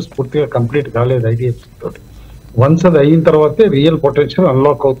మర్జర్ ప్రాసెస్ పూర్తిగా కంప్లీట్ కాలేదు ఐడిఎఫ్సి తోటి. వన్స్ అది అయిన తర్వాతే రియల్ పొటెన్షియల్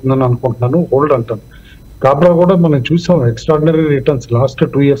అన్లాక్ అవుతుందని అనుకుంటున్నాను. హోల్డ్ అంటాను. కాబ్రా కూడా మనం చూసాం ఎక్స్ట్రాడినరీ రిటర్న్స్ లాస్ట్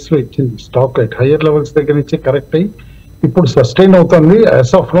 2 years లో ఇచ్చింది. స్టాక్ అట్ హైయర్ లెవెల్స్ దగ్గర నుంచి కరెక్ట్ అయ్యి ఇప్పుడు సస్టైన్ అవుతుంది.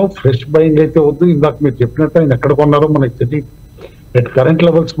 As of no fresh buying అయితే వద్దు. ఇందాక మీరు చెప్పినట్టు ఆయన ఎక్కడ కొన్నారో మనకి తెలియదు. ఎట్ కరెంట్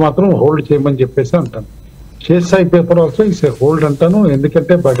లెవెల్స్ మాత్రం హోల్డ్ చేయమని చెప్పేసి అంటాను. Seshasai paper also is a hold అంటాను.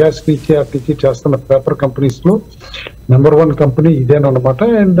 ఎందుకంటే బజాజ్ నుంచి అట్టించి చేస్తున్న పేపర్ కంపెనీస్ లో number 1 company ఇదేనమాట.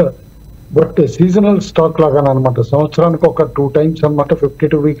 And but seasonal stock లాగానమాట. సంవత్సరానికి ఒక 2 times అనమాట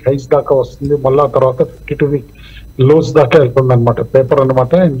 52 week హైస్ దాకా వస్తుంది. మళ్ళా తర్వాత 52 week లోస్ దాకా వెళ్తుంది అనమాట పేపర్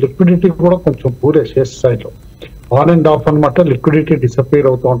అనమాట. అండ్ లిక్విడిటీ కూడా కొంచెం పూరే శేషసాయిలో. ఆన్ అండ్ ఆఫ్ అనమాట లిక్విడిటీ డిసపియర్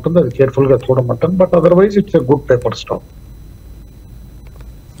అవుతూ ఉంటుంది. అది కేర్ఫుల్ గా చూడమంటాను. But otherwise it's a good paper stock.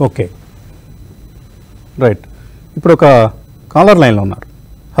 Okay, right. ఇప్పుడు ఒక కాలర్ లైన్లో ఉన్నారు.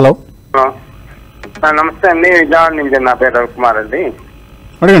 హలో, నమస్తే అండి. విజయవాడ నుంచి నా పేరు రవికుమార్ అండి.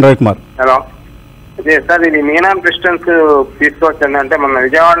 అడగండి రవికుమార్. హలో, అదే సార్, ఇది మీనాన్ ప్రిస్టన్స్ తీసుకోవచ్చండి. అంటే మొన్న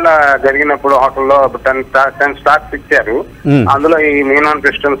విజయవాడలో జరిగినప్పుడు హోటల్లో 10 స్టాక్స్ ఇచ్చారు. అందులో ఈ మీనాన్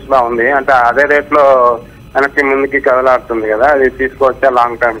ప్రిస్టన్స్ లో ఉంది. అంటే అదే రేట్ లో వెనక్కి ముందుకి కదలాడుతుంది కదా, అది తీసుకోవచ్చా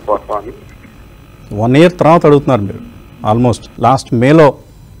లాంగ్ టైం కోసం అని. 1 year తర్వాత అడుగుతున్నారు మీరు. ఆల్మోస్ట్ లాస్ట్ మేలో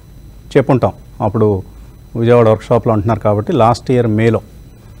చెప్పుంటాం. అప్పుడు విజయవాడ వర్క్షాప్లో అంటున్నారు కాబట్టి లాస్ట్ ఇయర్ మేలో.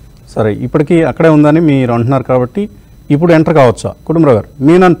 సరే, ఇప్పటికీ అక్కడే ఉందని మీరు అంటున్నారు కాబట్టి ఇప్పుడు ఎంటర్ కావచ్చా కుటుంబరావు గారు?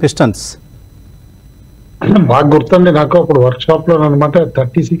 మీనాన్ పిస్టన్స్ బాగా గుర్తండి నాకు. అప్పుడు వర్క్ షాప్ లో అనమాట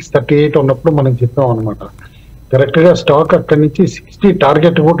 36, 38 ఉన్నప్పుడు మనం చెప్పాం అనమాట. కరెక్ట్ గా స్టాక్ అక్కడి నుంచి 60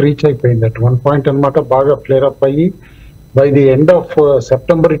 టార్గెట్ కూడా రీచ్ అయిపోయింది. అట్ 1 point అనమాట. బాగా ఫ్లేర్ అప్ అయ్యి by the end of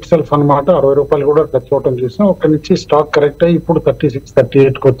September it self అనమాట 60 రూపాయలు కూడా టచ్ అవటం చూసాం. అక్కడి నుంచి స్టాక్ కరెక్ట్ అయ్యి ఇప్పుడు 36,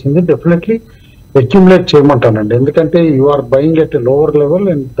 38కి వచ్చింది. Definitely accumulate చేయమంటానండి. ఎందుకంటే you are buying at lower level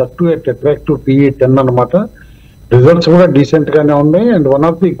and that to at attractive PE 10 అనమాట. రిజల్ట్స్ కూడా డీసెంట్ గానే ఉన్నాయి. And one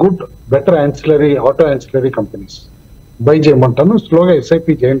of the good better ancillary auto ancillary companies by చేయమంటాను. స్లోగా SIP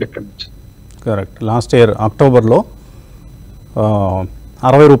చేయండి ఇక్కడి నుంచి. కరెక్ట్. లాస్ట్ ఇయర్ అక్టోబర్లో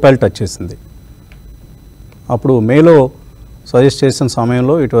 60 రూపాయలు టచ్ చేసింది. అప్పుడు మేలో సజెస్ట్ చేసిన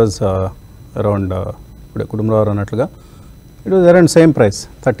సమయంలో ఇట్ వాజ్ అరౌండ్, ఇప్పుడు కుటుంబరావు అన్నట్లుగా it was around same price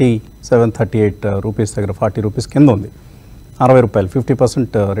 37, 38 rupees దగ్గర, 40 రూపీస్ కింద ఉంది. 60 రూపాయలు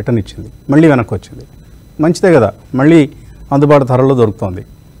 50% రిటర్న్ ఇచ్చింది. మళ్ళీ వెనక్కి వచ్చింది. మంచిదే కదా, మళ్ళీ అందుబాటు ధరలో దొరుకుతుంది.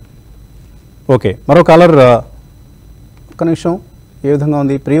 ఓకే, మరో కాలర్. ఒక్క నిమిషం. ఏ విధంగా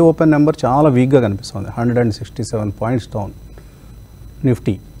ఉంది? ప్రీ ఓపెన్ నెంబర్ చాలా వీక్గా కనిపిస్తుంది. 167 పాయింట్స్ డౌన్.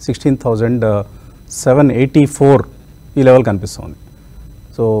 నిఫ్టీ 16,784 ఈ లెవెల్ కనిపిస్తుంది.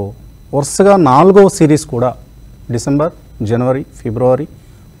 సో వరుసగా 4వ సిరీస్ కూడా డిసెంబర్, జనవరి, ఫిబ్రవరి,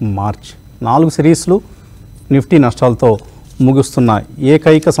 మార్చ్ 4 సిరీస్లు నిఫ్టీ నష్టాలతో ముగుస్తున్న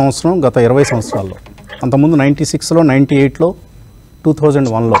ఏకైక సంవత్సరం గత 20 సంవత్సరాల్లో. అంతకుముందు 96లో, 98లో,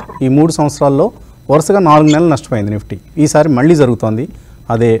 2001లో ఈ 3 సంవత్సరాల్లో వరుసగా 4 నెలలు నష్టపోయింది నిఫ్టీ. ఈసారి మళ్ళీ జరుగుతోంది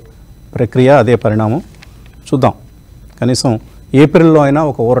అదే ప్రక్రియ, అదే పరిణామం. చూద్దాం కనీసం ఏప్రిల్లో అయినా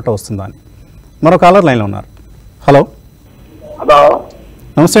ఒక ఊరట వస్తుందా అని. మరో కాలర్ లైన్లో ఉన్నారు. హలో. హలో,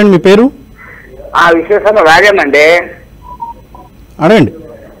 నమస్తే అండి, మీ పేరు? విశేషం రాజానండి. అడగండి.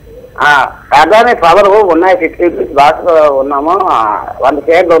 అదాని పవర్ ఉన్నాయి 60 రూపీస్ బాక్స్ ఉన్నాము. 100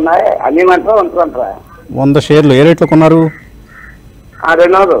 షేర్లు ఉన్నాయి. అన్ని మంటరా ఉంటుంటారా? 100 షేర్లు ఏ రేట్లో కొన్నారు?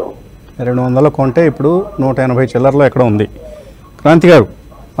 200. 200 కొంటే ఇప్పుడు 180 చిల్లర్లో ఎక్కడ ఉంది. క్రాంతి గారు,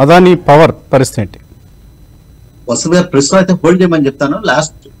 అదాని పవర్ పరిస్థితి ఏంటి? వసంత్ గారు, ప్రస్తుతం అయితే హోల్డ్ చేయమని చెప్తాను.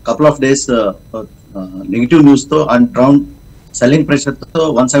 Last couple of days negative news తో అండ్ రౌండ్ సెల్లింగ్ ప్రెషర్ తో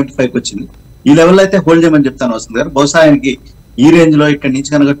 175కి వచ్చింది. ఈ లెవెల్ అయితే హోల్డ్ చేయమని చెప్తాను వసంత్ గారు. బహుశా ఆయనకి ఈ రేంజ్ లో ఇక్కడ నుంచి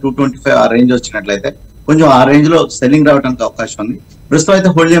కనుక 225 ఆ రేంజ్ వచ్చినట్లయితే కొంచెం ఆ రేంజ్ లో సెల్లింగ్ రావడానికి అవకాశం ఉంది. ప్రస్తుతం అయితే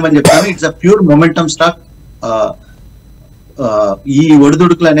హోల్డ్ చేయమని చెప్తాను. It's a pure momentum stock. ఈ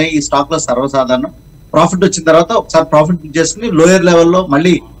ఒడిదుడుకులు అనేవి ఈ స్టాక్ లో సర్వసాధారణం. ప్రాఫిట్ వచ్చిన తర్వాత ఒకసారి ప్రాఫిట్ బుక్ చేసుకుని లోయర్ లెవెల్లో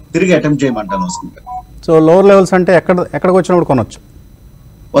మళ్ళీ తిరిగి అటెంప్ట్ చేయమంటాను వసంత్ గారు. సో లోవర్ లెవెల్స్ అంటే ఎక్కడికి వచ్చినప్పుడు కొనొచ్చు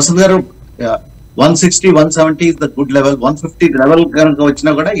వసంత్ గారు 160, 170 is the good level. 150 level కనుక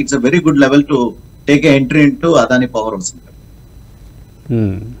వచ్చినా కూడా it's a very good level to take a entry into Adani power Vasant గారు.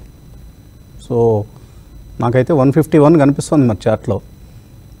 సో నాకైతే 151 కనిపిస్తుంది మరి చార్ట్లో.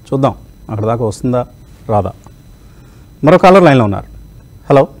 చూద్దాం అక్కడ దాకా వస్తుందా రాదా. మరో కాలర్ లైన్లో ఉన్నారు.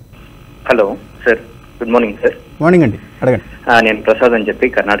 Hello hello sir, good morning sir. Morning అండి, అడగండి. నేను ప్రసాద్ అని చెప్పి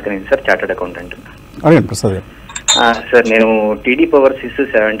కర్ణాటక నుంచి సార్, చార్టర్డ్ అకౌంటెంట్. అడగండి ప్రసాద్ గారు. సార్ నేను టీడీ పవర్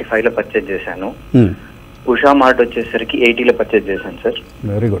 75లో పర్చేజ్ చేశాను. ఉషా మార్ట్ వచ్చేసరికి 80లో పర్చేజ్ చేశాను సార్.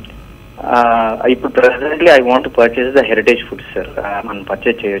 Very good. ఇప్పుడు presently I want purchase the heritage foods sir. మనం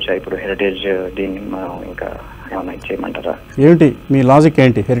పర్చేజ్ చేయొచ్చా ఇప్పుడు హెరిటేజ్? దీన్ని మనం ఇంకా ఏమైనా చేయమంటారా? ఏంటి మీ లాజిక్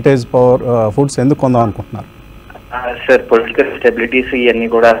ఏంటి? హెరిటేజ్ పవర్ ఫుడ్స్ ఎందుకు కొందాం అనుకుంటున్నారు? సార్ పొలిటికల్ స్టెబిలిటీస్ ఇవన్నీ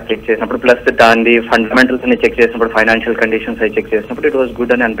కూడా చెక్ చేసినప్పుడు, ప్లస్ దాని ఫండమెంటల్స్ ని చెక్ చేసినప్పుడు, ఫైనాన్షియల్ కండిషన్స్ అవి చెక్ చేసినప్పుడు ఇట్ వాస్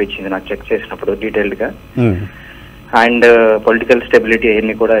గుడ్ అని అనిపించింది నాకు చెక్ చేసినప్పుడు డీటెయిల్డ్ గా. అండ్ పొలిటికల్ స్టెబిలిటీ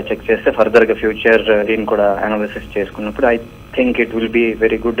అవన్నీ కూడా చెక్ చేస్తే ఫర్దర్ గా ఫ్యూచర్ దీన్ని కూడా అనాలిసిస్ చేసుకున్నప్పుడు I think it will be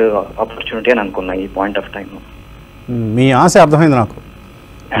very good opportunity అని అనుకున్నా ఈ పాయింట్ ఆఫ్ టైం. మీ ఆశ అర్థమైంది నాకు.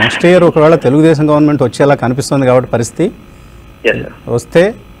 నెక్స్ట్ ఇయర్ ఒకవేళ తెలుగుదేశం గవర్నమెంట్ వచ్చేలా కనిపిస్తుంది కాబట్టి పరిస్థితి వస్తే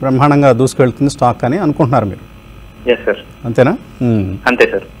బ్రహ్మాండంగా దూసుకెళ్తుంది స్టాక్ అని అనుకుంటున్నారు మీరు? Yes sir. అంతేనా? అంతే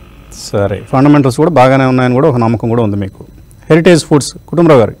సార్. సరే, ఫండమెంటల్స్ కూడా బాగానే ఉన్నాయని కూడా ఒక నమ్మకం కూడా ఉంది మీకు. హెరిటేజ్ ఫుడ్స్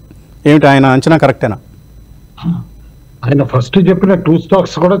కుటుంబరావు గారు ఏమిటి ఆయన అంచనా కరెక్టేనా? ఆయన ఫస్ట్ చెప్పిన 2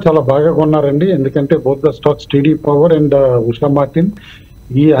 స్టాక్స్ కూడా చాలా బాగా కొన్నారండి. ఎందుకంటే both the stocks TD power and Usha Martin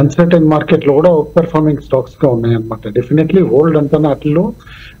ఈ అన్సర్టైన్ మార్కెట్ లో కూడా అవుట్ పెర్ఫార్మింగ్ స్టాక్స్ గా ఉన్నాయన్నమాట. డెఫినెట్లీ హోల్డ్ అంతా వాటిలో,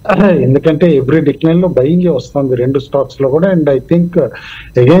 ఎందుకంటే ఎవ్రీ డిక్లైన్ లో బయింగ్ వస్తుంది 2 స్టాక్స్ లో కూడా. And I think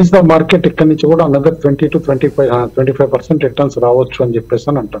against the market ఇక్కడ నుంచి కూడా అనదర్ 20 to 25% రిటర్న్స్ రావచ్చు అని చెప్పేసి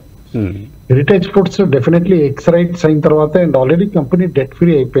అని అంటాం. Heritage foods definitely X rights అయిన తర్వాత and already company debt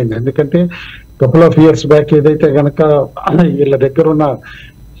free అయిపోయింది. ఎందుకంటే కపుల్ ఆఫ్ ఇయర్స్ బ్యాక్ ఏదైతే కనుక వీళ్ళ దగ్గర ఉన్న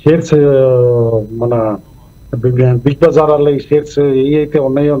షేర్స్ మన బిగ్ బజారాల్లో ఈ షేర్స్ ఏవైతే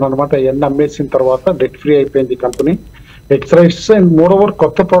ఉన్నాయో అనమాట అవన్నీ అమ్మేసిన తర్వాత డెట్ ఫ్రీ అయిపోయింది కంపెనీ. ఎక్స్రైట్స్ అండ్ మోర్ ఓవర్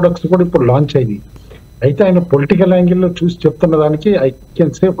కొత్త ప్రోడక్ట్స్ కూడా ఇప్పుడు లాంచ్ అయింది. అయితే ఆయన పొలిటికల్ యాంగిల్లో చూసి చెప్తున్న దానికి I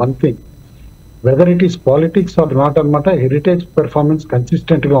can say one thing, whether it is politics are not అనమాట, హెరిటేజ్ పెర్ఫార్మెన్స్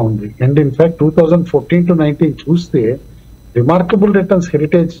కన్సిస్టెంట్ గా ఉంది. అండ్ ఇన్ఫాక్ట్ 2014 to 19 చూస్తే రిమార్కబుల్ రిటర్న్స్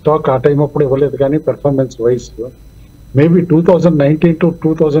హెరిటేజ్ స్టాక్ ఆ టైం అప్పుడు ఇవ్వలేదు, కానీ performance wise maybe 2019 to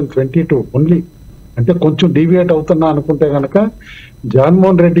 2022 only, అంటే కొంచెం డీవియేట్ అవుతున్నా అనుకుంటే కనుక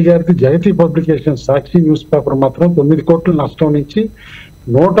జగన్మోహన్ రెడ్డి గారిది జగతి పబ్లికేషన్ సాక్షి న్యూస్ పేపర్ మాత్రం 9 కోట్ల నష్టం నుంచి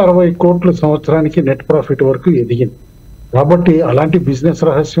 160 కోట్ల సంవత్సరానికి నెట్ ప్రాఫిట్ వరకు ఎదిగింది. కాబట్టి అలాంటి బిజినెస్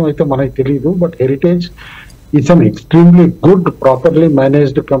రహస్యం అయితే మనకి తెలియదు. But heritage is an extremely good properly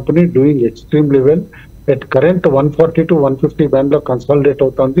managed company doing extremely well. At current 140 to 150 band లో కన్సాలిడేట్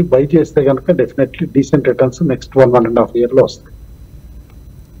అవుతుంది. బై చేస్తే కనుక definitely decent returns next 1.5 year లో వస్తాయి.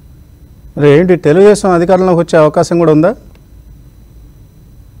 అదే ఏంటి తెలుగుదేశం అధికారంలోకి వచ్చే అవకాశం కూడా ఉందా?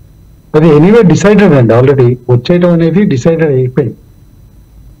 అది ఎనీవే డిసైడెడ్ అండి, ఆల్రెడీ వచ్చేయడం అనేది డిసైడెడ్ అయిపోయింది.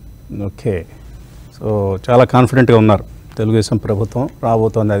 ఓకే, సో చాలా కాన్ఫిడెంట్గా ఉన్నారు తెలుగుదేశం ప్రభుత్వం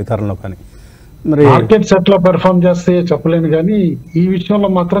రాబోతోంది అధికారంలో. కానీ మరి మార్కెట్స్ ఎట్లా పెర్ఫార్మ్ చేస్తే చెప్పలేను, కానీ ఈ విషయంలో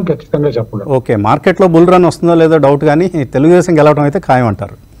మాత్రం ఖచ్చితంగా చెప్పలేను. ఓకే, మార్కెట్లో బుల్ రన్ వస్తుందో లేదో డౌట్, కానీ తెలుగుదేశం గెలవడం అయితే ఖాయం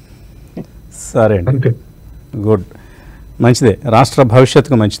అంటారు. సరే అండి, గుడ్, మంచిదే, రాష్ట్ర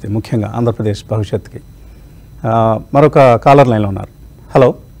భవిష్యత్తుకు మంచిది, ముఖ్యంగా ఆంధ్రప్రదేశ్ భవిష్యత్తుకి. మరొక కాలర్ లైన్లో ఉన్నారు. హలో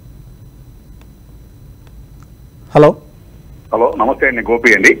హలో హలో, నమస్తే అండి, గోపి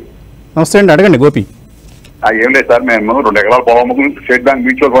అండి. నమస్తే అండి, అడగండి గోపి. ఏం లేదు సార్, మేము 2 ఎకరాల పొలం అమ్ముకుని స్టేట్ బ్యాంక్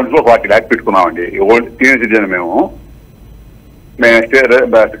మ్యూచువల్ ఫండ్స్ లో 40 lakhs పెట్టుకున్నామండి. సీనియర్ సిటిజన్ మేము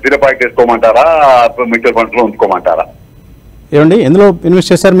స్థిరపాటు చేసుకోమంటారా, మ్యూచువల్ ఫండ్స్ లో ఉంచుకోమంటారా? ఏమండి, ఎందులో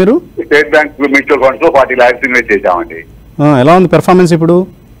ఇన్వెస్ట్ చేశారు మీరు? స్టేట్ బ్యాంక్ మ్యూచువల్ ఫండ్స్ లో 40 lakhs ఇన్వెస్ట్ చేశామండి. ఎలా ఉంది పెర్ఫార్మెన్స్ ఇప్పుడు?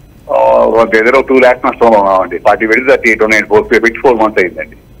 దగ్గర 2 lakhs నష్టంలో ఉన్నామండి. 40 పెడితే 38 పెట్టి 4 months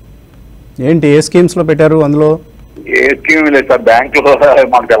అయిందండి. ఏంటి ఏ స్కీమ్స్ లో పెట్టారు? అందులో ఏ స్కీమ్ లేదు సార్, బ్యాంక్ లో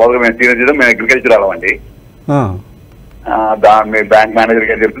మాకు తెలియదు. మేము సీనియర్ సిటిజన్, మేము అగ్రికల్చర్ అవ్వండి. దాన్ని బ్యాంక్ మేనేజర్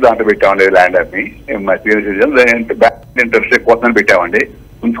గారు చెప్తే దాంట్లో పెట్టామండి ల్యాండ్ అని. సీనియర్ సిటిజన్ బ్యాంక్ ఇంట్రెస్ట్ ఎక్కువ వస్తుందని పెట్టామండి.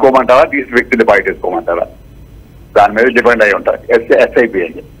 ఉంచుకోమంటారా, తీసి వ్యక్తిని బయట వేసుకోమంటారా? దాని మీద డిపెండ్ అయి ఉంటారు. ఎస్ఐపి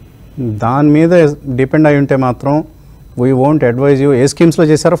అండి. దాని మీద డిపెండ్ అయి ఉంటే మాత్రం వీ వోంట్ అడ్వైజ్ యూ. ఏ స్కీమ్స్లో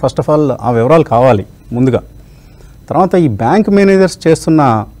చేశారో ఫస్ట్ ఆఫ్ ఆల్ ఆ వివరాలు కావాలి ముందుగా. తర్వాత ఈ బ్యాంక్ మేనేజర్స్ చేస్తున్న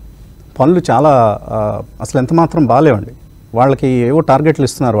పనులు చాలా అసలు ఎంత మాత్రం బాగాలేవండి. వాళ్ళకి ఏవో టార్గెట్లు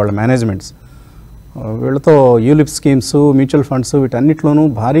ఇస్తున్నారు వాళ్ళ మేనేజ్మెంట్స్. వీళ్ళతో యూలిప్ స్కీమ్స్, మ్యూచువల్ ఫండ్స్ వీటన్నిటిలోనూ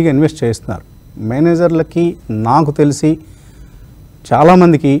భారీగా ఇన్వెస్ట్ చేస్తున్నారు. మేనేజర్లకి నాకు తెలిసి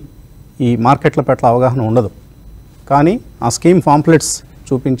చాలామందికి ఈ మార్కెట్ల పట్ల అవగాహన ఉండదు. కానీ ఆ స్కీమ్ పాంప్లెట్స్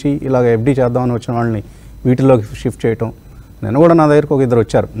చూపించి ఇలాగ ఎఫ్డీ చేద్దామని వచ్చిన వాళ్ళని వీటిలోకి షిఫ్ట్ చేయటం. నేను కూడా నా దగ్గరకు ఒక ఇద్దరు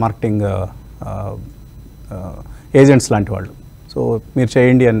వచ్చారు మార్కెటింగ్ ఏజెంట్స్ లాంటి వాళ్ళు. సో మీరు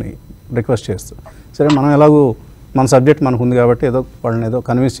చేయండి అని రిక్వెస్ట్ చేస్తూ, సరే మనం ఎలాగూ మన సబ్జెక్ట్ మనకు ఉంది కాబట్టి ఏదో వాళ్ళని ఏదో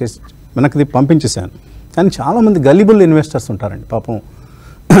కన్విన్స్ చేసి వెనక్కి పంపించేశాను. కానీ చాలామంది గల్లిబుల్ ఇన్వెస్టర్స్ ఉంటారండి పాపం.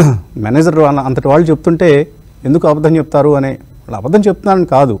 మేనేజర్ వాళ్ళ అంతటి వాళ్ళు చెప్తుంటే ఎందుకు అబద్ధం చెప్తారు అనే, వాళ్ళు అబద్ధం చెప్తున్నారని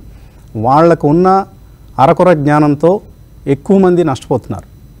కాదు, వాళ్ళకు ఉన్న అరకొర జ్ఞానంతో ఎక్కువ మంది నష్టపోతున్నారు.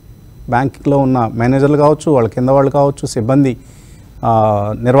 బ్యాంకులో ఉన్న మేనేజర్లు కావచ్చు, వాళ్ళ కింద వాళ్ళు కావచ్చు, సిబ్బంది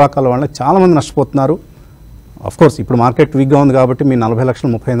నిర్వాహకాల వాళ్ళకి చాలామంది నష్టపోతున్నారు. కోర్స్ ఇప్పుడు మార్కెట్ వీక్గా ఉంది కాబట్టి మీ 40 లక్షలు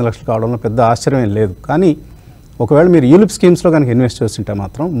 35 లక్షలు కావడంలో పెద్ద ఆశ్చర్యం ఏం లేదు. కానీ ఒకవేళ మీరు యూలిప్ స్కీమ్స్లో కనుక ఇన్వెస్ట్ చేస్తుంటే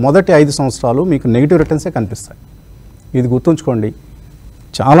మాత్రం మొదటి 5 సంవత్సరాలు మీకు నెగిటివ్ రిటర్న్సే కనిపిస్తాయి. ఇది గుర్తుంచుకోండి.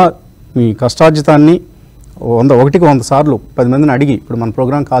 చాలా మీ కష్టార్జితాన్ని 100 సార్లు 10 మందిని అడిగి, ఇప్పుడు మన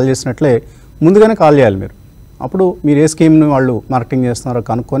ప్రోగ్రామ్ కాల్ చేసినట్లే ముందుగానే కాల్ చేయాలి మీరు. అప్పుడు మీరు ఏ స్కీమ్ని వాళ్ళు మార్కెటింగ్ చేస్తున్నారో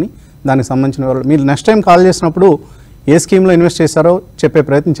కనుక్కొని దానికి సంబంధించిన వాళ్ళు మీరు నెక్స్ట్ టైం కాల్ చేసినప్పుడు ఏ స్కీమ్లో ఇన్వెస్ట్ చేశారో చెప్పే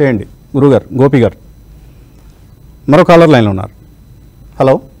ప్రయత్నం చేయండి. గురుగారు, గోపి గారు మరో కాలర్ లైన్లో ఉన్నారు.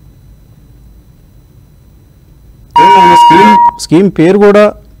 హలో. స్కీమ్ పేరు కూడా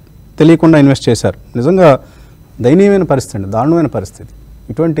తెలియకుండా ఇన్వెస్ట్ చేశారు. నిజంగా దయనీయమైన పరిస్థితి అండి, దారుణమైన పరిస్థితి.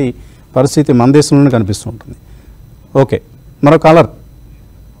 ఇటువంటి పరిస్థితి మన దేశంలోనే కనిపిస్తూ ఉంటుంది. ఓకే, మరో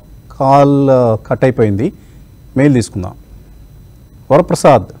కాల్ కట్ అయిపోయింది. మెయిల్ తీసుకుందాం.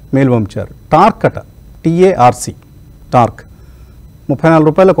 వరప్రసాద్ మెయిల్ పంపించారు. టార్క్ అట, TARC టార్క్ 34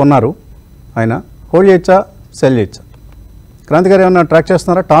 రూపాయలు కొన్నారు ఆయన. హోల్డ్ చేయొచ్చా, సెల్ చేయొచ్చా? క్రాంతి గారు ఏమన్నా ట్రాక్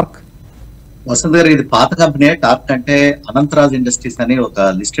చేస్తున్నారా? టార్క్ వసంత్ గారు, ఇది పాత కంపెనీ. టార్క్ అంటే అనంతరాజ్ ఇండస్ట్రీస్ అని ఒక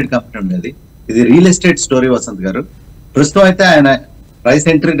లిస్టెడ్ కంపెనీ ఉండేది. ఇది రియల్ ఎస్టేట్ స్టోరీ వసంత్ గారు. ప్రస్తుతం అయితే ఆయన price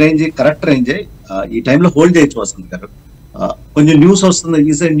entry range correct range, ఈ టైంలో హోల్డ్ చేయొచ్చు వసంత్ గారు. కొంచెం న్యూస్ వస్తుంది,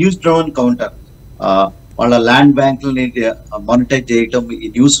 ఈజ్ న్యూస్ డ్రవన్ కౌంటర్. వాళ్ళ ల్యాండ్ బ్యాంకులని మానిటైజ్ చేయటం ఈ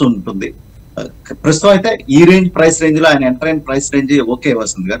న్యూస్ ఉంటుంది. ప్రస్తుతం అయితే ఈ రేంజ్ ప్రైస్ రేంజ్ లో ఆయన ఎంటర్ అయిన ప్రైస్ రేంజ్ ఓకే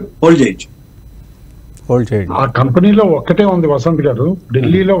వసంత్ గారు, హోల్డ్ చేయొచ్చు. హోల్డ్ చేయండి. ఆ కంపెనీలో ఒక్కటే ఉంది వసంత్ గారు,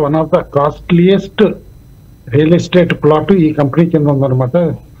 ఢిల్లీలో one of the costliest real estate plot ఈ కంపెనీ కింద ఉందన్నమాట.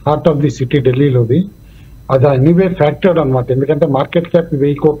 Heart of the city ఢిల్లీలోది. అది ఎనీవే ఫ్యాక్టర్డ్ అనమాట, ఎందుకంటే మార్కెట్ క్యాప్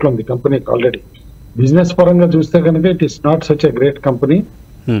 1000 కోట్లు ఉంది కంపెనీకి ఆల్రెడీ. బిజినెస్ పరంగా చూస్తే కనుక it is not such a great company,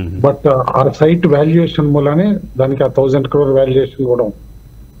 but ఆ సైట్ వాల్యుయేషన్ మూలనే దానికి 1000 crore వాల్యుయేషన్ కూడా ఉంది.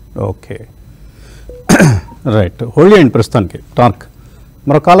 ఓకే, రైట్, హోల్డ్ చేయండి ప్రస్తుతానికి టార్క్.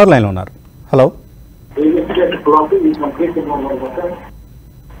 మరో కాలర్ లైన్లో ఉన్నారు. హలో.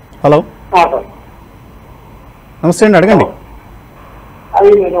 హలో, నమస్తే అండి, అడగండి. అది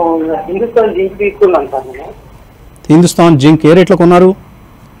నేను హిందుస్థాన్ జింక్ తీసుకున్నాను సార్. నేను హిందుస్థాన్ జింక్ ఏ రేట్లో కొన్నారు?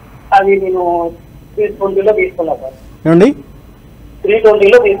 అది నేను 320లో తీసుకున్నా సార్. ఏమండి?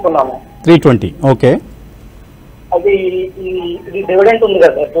 320లో తీసుకున్నాము. 320, ఓకే. అది ఇది డివిడెంట్ ఉంది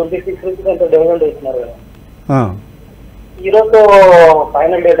కదా సార్, 26 రూపీస్ అంత డివిడెంట్ ఇస్తున్నారు కదా. ఈరోజు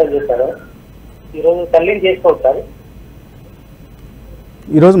ఫైనల్ డేటా చేశారు. ఈరోజు సెల్లింగ్ చేసుకోవచ్చు సార్.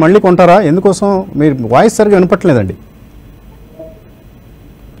 ఈరోజు మళ్ళీ కొంటారా? ఎందుకోసం? మీరు వాయిస్ సరిగా వినపట్లేదండి.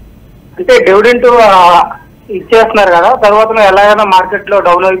 అంటే డివిడెంట్ ఇచ్చేస్తున్నారు కదా, తర్వాత ఎలాగైనా మార్కెట్ లో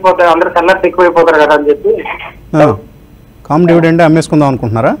డౌన్ అయిపోతాయి, అందరు సెల్లర్స్ ఎక్కువ అయిపోతారు కదా అని చెప్పి కామ్ డివిడెండ్ అమ్మేసుకుందాం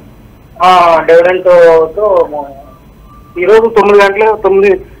అనుకుంటున్నారా? డివిడెంట్ తో ఈరోజు 9 గంటలు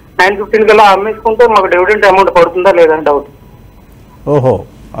 9:15 కల్లా అమ్మేసుకుంటే మాకు డివిడెంట్ అమౌంట్ పడుతుందా లేదని డౌట్. ఓహో,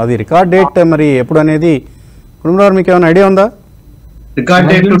 అది రికార్డ్ డేట్ మరి ఎప్పుడు అనేది కుటుంబారు మీకు ఏమైనా ఐడియా ఉందా? రికార్డ్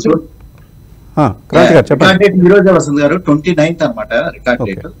డేట్ క్రాంతి గారు చెప్పండి. ఈ రోజు వసంత్ గారు 29th అనమాట record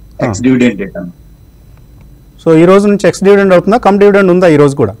date, X dividend date అన్నమాట. సో ఈ రోజు నుంచి ఎక్స్ డివిడెండ్ అవుతుందా, కమ్ డివిడెండ్ ఉందా ఈ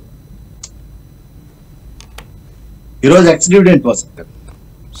రోజు కూడా? ఈ రోజు ఎక్స్ డివిడెంట్ వసంత్ గారు.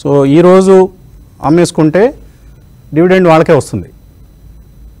 సో ఈ రోజు అమ్మేసుకుంటే డివిడెండ్ వాళ్ళకే వస్తుంది,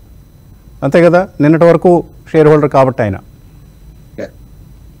 అంతే కదా? నిన్నటి వరకు షేర్ హోల్డర్ కాబట్టి ఆయన.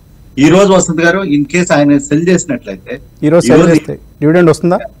 ఈ రోజు వసంత్ గారు ఇన్ కేసు ఆయన సెల్ చేసినట్లయితే ఈ రోజు సెల్ చేస్తే డివిడెండ్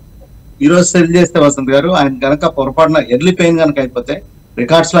వస్తుందా? ఈ రోజు సెల్ చేస్తే వసంత్ గారు ఆయన కనుక పొరపాటున ఎర్లీ పేయింగ్ కనుక అయిపోతే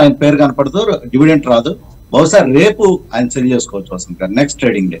రికార్డ్స్ లో ఆయన పేరు కనపడదు, డివిడెంట్ రాదు. బహుశా రేపు ఆయన సెల్ చేసుకోవచ్చు వసంత్ గారు, నెక్స్ట్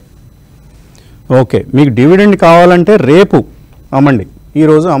ట్రేడింగ్ డే. ఓకే, మీకు డివిడెండ్ కావాలంటే రేపు అమ్మండి, ఈ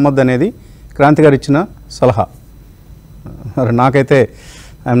రోజు అమ్మద్దు అనేది క్రాంతి గారు ఇచ్చిన సలహా. మరి నాకైతే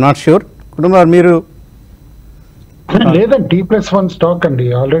ఐఎమ్ నాట్ ష్యూర్. కుటుంబారు మీరు లేదండి, T+1 స్టాక్ అండి.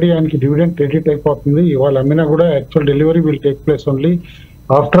 ఆల్రెడీ ఆయనకి డివిడెండ్ క్రెడిట్ అయిపోతుంది. ఇవాళ అమ్మినా కూడా actual delivery will take place only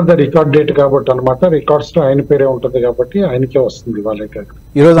after the record date కాబట్టి అనమాట. రికార్డ్స్ లో ఆయన పేరే ఉంటుంది కాబట్టి ఆయనకే వస్తుంది వాళ్ళకి.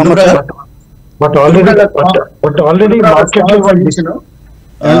 ఈరోజు బట్ ఆల్రెడీ మార్కెట్ లో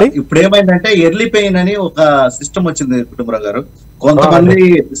ఇప్పుడు ఏమైందంటే ఎర్లీ పెయిన్ అని ఒక సిస్టమ్ వచ్చింది కుటుంబరావు గారు. కొంతమంది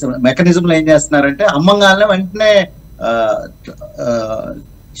మెకానిజంలు ఏం చేస్తున్నారంటే అమ్మంగానే వెంటనే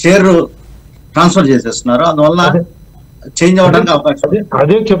షేర్ ట్రాన్స్ఫర్ చేసేస్తున్నారు, అందువల్ల చేంజ్ అవ్వడానికి అవకాశం.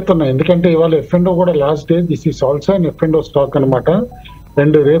 అదే చెప్తున్నా, ఎందుకంటే ఇవాళ ఎఫ్ఎండో కూడా last day, this is also an ఎఫ్ఎండో stock అనమాట.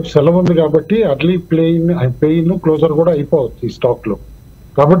 అండ్ రేపు సెలవు ఉంది కాబట్టి అర్లీ పెయిన్ క్లోజర్ కూడా అయిపోవచ్చు ఈ స్టాక్ లో.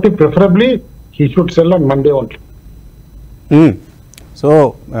 కాబట్టి preferably he should cell on Monday only. So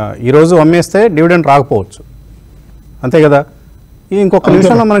ఈరోజు అమ్మేస్తే డివిడెండ్ రాకపోవచ్చు, అంతే కదా. ఇంకొక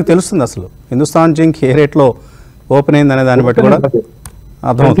నిమిషంలో మనకు తెలుస్తుంది అసలు హిందుస్థాన్ జింక్ ఏ రేట్లో ఓపెన్ అయింది అనే దాన్ని బట్టి కూడా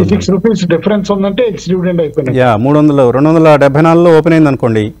అర్థమవుతుంది. ₹6 డిఫరెన్స్ ఉందంటే ఎక్స్ డివిడెండ్ అయిపోయింది. 274లో ఓపెన్ అయింది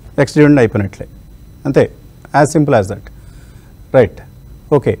అనుకోండి, ఎక్స్ డివిడెండ్ అయిపోయినట్లే, అంతే, as simple as that. Right,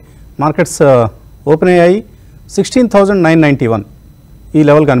 okay. Markets open అయ్యాయి 16,991 ఈ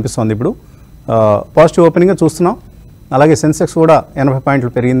లెవెల్ కనిపిస్తుంది ఇప్పుడు. పాజిటివ్ ఓపెనింగ్గా చూస్తున్నాం. అలాగే సెన్సెక్స్ కూడా 80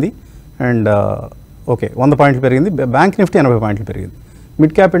 పాయింట్లు పెరిగింది. అండ్ ఓకే 100 పాయింట్లు పెరిగింది. బ్యాంక్ నిఫ్టీ 80 పాయింట్లు పెరిగింది.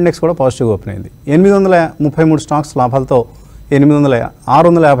 మిడ్ క్యాప్ ఇండెక్స్ కూడా పాజిటివ్గా ఓపెన్ అయింది. 833 స్టాక్స్ లాభాలతో,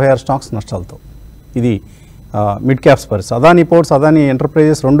 656 స్టాక్స్ నష్టాలతో. ఇది మిడ్ క్యాప్స్ పరిస్థితి. అదానీ పోర్ట్స్, అదానీ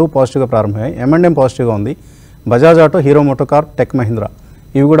ఎంటర్ప్రైజెస్ రెండు పాజిటివ్గా ప్రారంభమయ్యాయి. M&M పాజిటివ్గా ఉంది. Bajaj auto, hero MotoCorp, tech Mahindra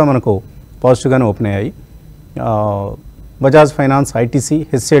ఇవి కూడా మనకు పాజిటివ్గానే ఓపెన్ అయ్యాయి. Bajaj finance, ITC,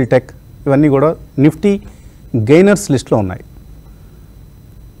 HCl tech ఇవన్నీ కూడా నిఫ్టీ గెయినర్స్ లిస్ట్లో ఉన్నాయి.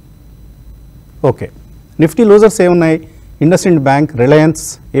 ఓకే, నిఫ్టీ లూజర్స్ ఏమున్నాయి? IndusInd bank, Reliance,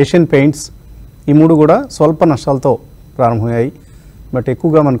 Asian paints ఈ మూడు కూడా స్వల్ప నష్టాలతో ప్రారంభమయ్యాయి. బట్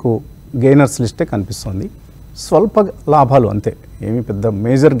ఎక్కువగా మనకు గెయినర్స్ లిస్టే కనిపిస్తుంది. స్వల్ప లాభాలు అంతే, ఏమీ పెద్ద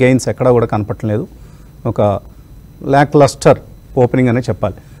మేజర్ గెయిన్స్ ఎక్కడా కూడా కనపట్టలేదు. ఒక ల్యాక్ లస్టర్ ఓపెనింగ్ అనే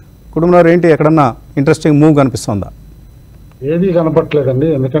చెప్పాలి. కుటుంబంలో ఏంటి ఎక్కడన్నా ఇంట్రెస్టింగ్ మూవ్ కనిపిస్తుందా? ఏది కనపట్లేదండి,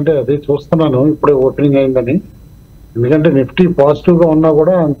 ఎందుకంటే అది చూస్తున్నాను ఇప్పుడే ఓపెనింగ్ అయిందని. ఎందుకంటే నిఫ్టీ పాజిటివ్ గా ఉన్నా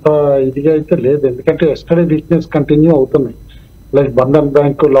కూడా అంత ఇదిగా అయితే లేదు, ఎందుకంటే ఎస్టర్డే వీక్నెస్ కంటిన్యూ అవుతున్నాయి. లైక్ బంధన్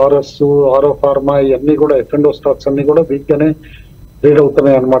బ్యాంక్, లారస్, ఆరో ఫార్మా ఇవన్నీ కూడా ఎఫ్ఎండో స్టాక్స్ అన్ని కూడా వీక్ గానే ట్రేడ్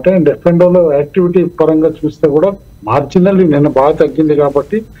అవుతున్నాయి అనమాట. అండ్ ఎఫ్ఎండోలో యాక్టివిటీ పరంగా చూస్తే కూడా మార్జినల్ నిన్న బాగా తగ్గింది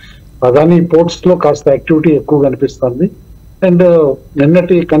కాబట్టి అదాని పోర్ట్స్ లో కాస్త యాక్టివిటీ ఎక్కువ కనిపిస్తుంది. అండ్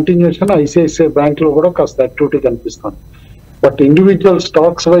నిన్నటి కంటిన్యూషన్ ఐసిఐసిఐ బ్యాంక్ లో కూడా కాస్త యాక్టివిటీ కనిపిస్తుంది. బట్ ఇండివిజువల్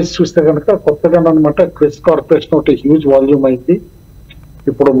స్టాక్స్ వైజ్ చూస్తే కనుక కొత్తగా అనమాట క్విస్ కార్పొరేషన్ ఒకటి హ్యూజ్ వాల్యూమ్ అయింది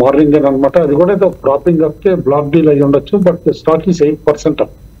ఇప్పుడు మార్నింగ్ అనమాట. అది కూడా ఏదో ప్రాపింగ్ అప్ కే బ్లాక్ డీల్ అయ్యి ఉండొచ్చు. But stock is 8%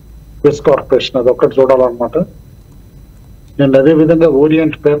 up QIS corporation, అది ఒకటి చూడాలన్నమాట. అండ్ అదే విధంగా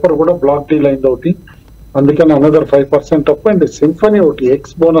ఓరియంట్ పేపర్ కూడా బ్లాక్ డీల్ అయింది ఒకటి, అందుకని అనదర్ 5% అప్. అండ్ సింఫనీ ఒకటి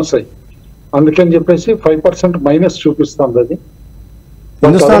ఎక్స్ బోనస్ అయ్యి అందుకని చెప్పేసి 5% మైనస్ చూపిస్తుంది అది.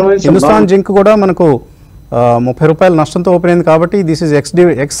 హిందుస్థాన్ జింక్ కూడా మనకు ₹30 నష్టంతో ఓపెన్ అయింది కాబట్టి దిస్ ఇస్ ఎక్స్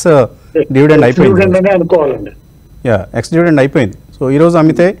డివిడెండ్ అయిపోయింది అనుకోవాలండి. ఎక్స్ డివిడెండ్ అయిపోయింది. సో ఈరోజు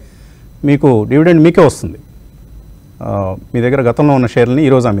అమ్మితే మీకు డివిడెండ్ మీకే వస్తుంది, మీ దగ్గర గతంలో ఉన్న షేర్లని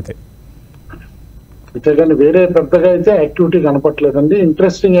ఈరోజు అమ్మితే. అంతేగాని వేరే పెద్దగా అయితే యాక్టివిటీ కనపట్లేదండి.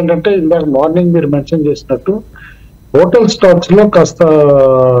 ఇంట్రెస్టింగ్ ఏంటంటే ఇందాక మార్నింగ్ మీరు మెన్షన్ చేసినట్టు హోటల్ స్టాక్స్ లో కాస్త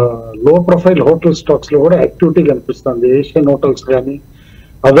లో ప్రొఫైల్ హోటల్ స్టాక్స్ లో కూడా యాక్టివిటీ కనిపిస్తుంది. ఏషియన్ హోటల్స్ కానీ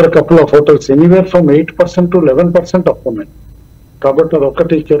other couple of hotels anywhere from 8% to 11% up ఉన్నాయి. కాబట్టి అది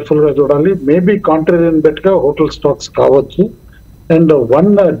ఒక్కటి కేర్ఫుల్ గా చూడాలి. మేబీ కాంట్రేరియన్ బెట్ గా హోటల్ స్టాక్స్ కావచ్చు. అండ్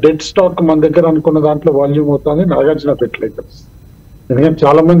వన్ డెడ్ స్టాక్ మన దగ్గర అనుకున్న దాంట్లో వాల్యూమ్ అవుతుంది నాగార్జున ఫెర్టిలైజర్స్. ఎందుకంటే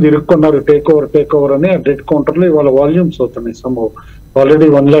చాలా మంది ఇరుక్కున్నారు టేక్ ఓవర్ అని. ఆ డెడ్ కౌంటర్ లో ఇవాళ వాల్యూమ్స్ అవుతున్నాయి. సమ్ ఆల్రెడీ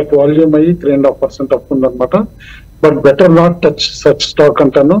 1 lakh వాల్యూమ్ అయ్యి 3.5% అప్ ఉందన్నమాట. But better not touch such stock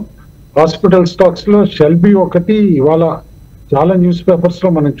అంటాను. హాస్పిటల్ స్టాక్స్ లో షెల్బీ ఒకటి ఇవాళ చాలా న్యూస్ పేపర్స్ లో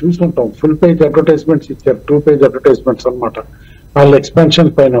మనం చూసుకుంటాం, ఫుల్ పేజ్ అడ్వర్టైజ్మెంట్స్ ఇచ్చారు, 2 page అడ్వర్టైజ్మెంట్స్ అనమాట వాళ్ళ ఎక్స్పాన్షన్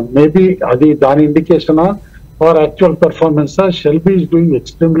పైన. మేబీ అది దాని ఇండికేషనా are actual performance. Shelby is doing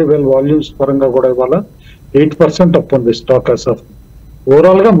extremely well volumes పరంగా కూడా ఇవాళ 8% అప్ ఉంది స్టాక్ అస్ ఆఫ్.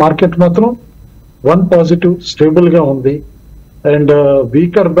 ఓవరాల్ గా మార్కెట్ మాత్రం 1 పాజిటివ్ స్టేబుల్ గా ఉంది. And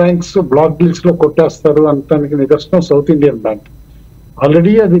weaker banks block deals లో కొట్టేస్తారు అనటానికి నిదర్శనం సౌత్ ఇండియన్ బ్యాంక్.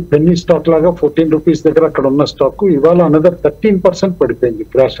 ఆల్రెడీ అది పెన్నీ స్టాక్ లాగా ₹14 దగ్గర అక్కడ ఉన్న స్టాక్ ఇవాళ అనదర్ 13% పడిపోయింది,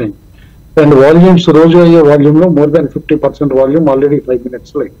 క్రాష్ అయింది. అండ్ వాల్యూమ్స్ రోజు అయ్యే వాల్యూమ్ లో more than 50% volume already 5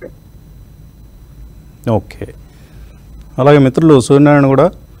 minutes లో అయిపోయింది. ఓకే, అలాగే మిత్రులు సూర్యనారాయణ కూడా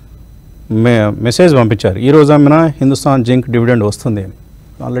మెసేజ్ పంపించారు, ఈ రోజు అమ్మిన హిందుస్థాన్ జింక్ డివిడెండ్ వస్తుంది అని.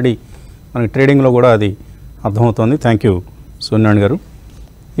 ఆల్రెడీ మనకి ట్రేడింగ్లో కూడా అది అర్థమవుతుంది. థ్యాంక్ యూ సూర్యనారాయణ గారు.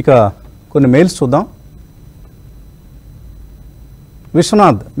 ఇక కొన్ని మెయిల్స్ చూద్దాం.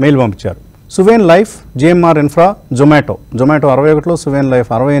 విశ్వనాథ్ మెయిల్ పంపించారు. Suven life, GMR infra, Zomato 61లో, Suven life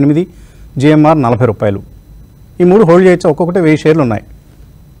 68, GMR ₹40. ఈ మూడు హోల్డ్ చేయొచ్చు. ఒక్కొక్కటి 1000 షేర్లు ఉన్నాయి.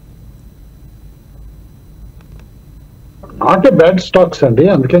 నాట్ ఏ బ్యాడ్ స్టాక్స్ అండి,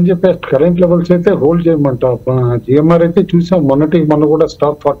 అందుకని చెప్పి కరెంట్ లెవెల్స్ అయితే హోల్డ్ చేయమంట. జిఎంఆర్ అయితే చూసాం మొన్న కూడా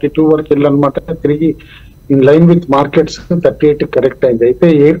స్టాక్ 42 వరకు వెళ్ళనమాట, తిరిగి in line with markets 38 correct అయింది. అయితే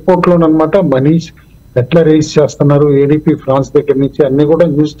ఎయిర్పోర్ట్ లోనమాట మనీష్ ఎట్లా రేస్ చేస్తున్నారు, ఏడీపీ ఫ్రాన్స్ దగ్గర నుంచి అన్ని కూడా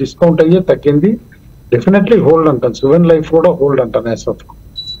న్యూస్ డిస్కౌంట్ అయ్యే తగ్గింది. డెఫినెట్లీ హోల్డ్ అంటాను, సువెన్ లైఫ్ కూడా హోల్డ్ అంటాను యాసఫ్.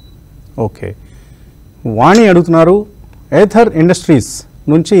 ఓకే, వాణి అడుగుతున్నారు ఏథర్ ఇండస్ట్రీస్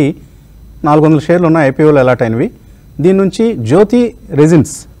నుంచి 400 షేర్లు ఉన్న ఐపీఓలు అలాట్ అయినవి, దీని నుంచి జ్యోతి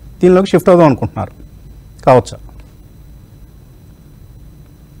రెజిన్స్ దీనిలోకి షిఫ్ట్ అవుదాం అనుకుంటున్నారు, కావచ్చా?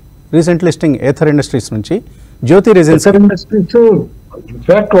 రీసెంట్ లిస్టింగ్ ఏథర్ ఇండస్ట్రీస్ నుంచి జ్యోతి రెజిన్స్. ఇండస్ట్రీస్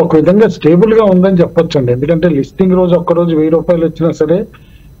ఇన్ఫాక్ట్ ఒక విధంగా స్టేబుల్ గా ఉందని చెప్పొచ్చు అండి, ఎందుకంటే లిస్టింగ్ రోజు ఒక్కరోజు 1000 రూపాయలు వచ్చినా సరే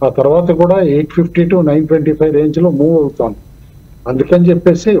ఆ తర్వాత కూడా 850 to 925 రేంజ్ లో మూవ్ అవుతాను. అందుకని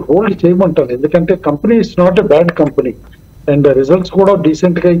చెప్పేసి హోల్డ్ చేయమంటాను, ఎందుకంటే company is not a bad company and results కూడా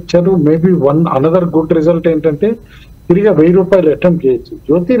డీసెంట్ గా ఇచ్చారు. మేబీ అనదర్ గుడ్ రిజల్ట్ ఏంటంటే తిరిగి 1000 రూపాయలు అటెంప్ట్ చేయొచ్చు.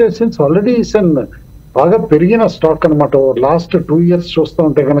 జ్యోతి రెసిడెన్స్ ఆల్రెడీ బాగా పెరిగిన స్టాక్ అనమాట, లాస్ట్ 2 years చూస్తూ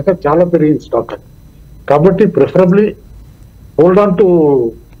ఉంటే కనుక చాలా పెరిగిన స్టాక్. కాబట్టి preferably hold on to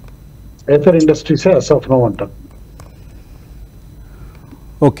Ather industries as of now అంటారు.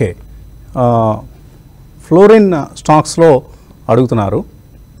 ఓకే, ఫ్లోరిన్ స్టాక్స్లో అడుగుతున్నారు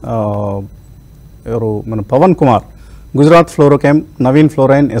ఎవరు, మన పవన్ కుమార్. గుజరాత్ ఫ్లోరోకెమ్, నవీన్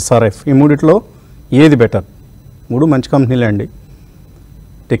ఫ్లోరైన్, ఎస్ఆర్ఎఫ్, ఈ మూడిట్లో ఏది బెటర్? 3 మంచి కంపెనీలే అండి.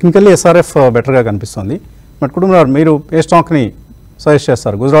 టెక్నికల్లీ ఎస్ఆర్ఎఫ్ బెటర్గా కనిపిస్తుంది. బట్ కుటుంబరావు మీరు ఏ స్టాక్ని సజెస్ట్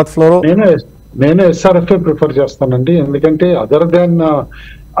చేస్తారు? గుజరాత్ ఫ్లోరో? నేను ఎస్ఆర్ఎఫ్ ప్రిఫర్ చేస్తానండి, ఎందుకంటే అదర్ దాన్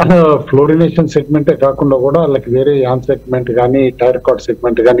ఫ్లోరినేషన్ సెగ్మెంటే కాకుండా కూడా వాళ్ళకి వేరే యాన్ సెగ్మెంట్ కానీ టైర్ కార్డ్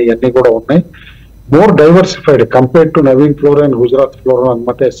సెగ్మెంట్ కానీ ఇవన్నీ కూడా ఉన్నాయి. More diversified compare to Naveen fluorine, Gujarat fluorine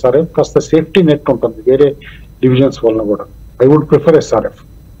అనమాట. ఎస్ఆర్ఎఫ్ కాస్త సేఫ్టీ నెట్ ఉంటుంది వేరే డివిజన్స్ వలన కూడా. I would prefer SRF.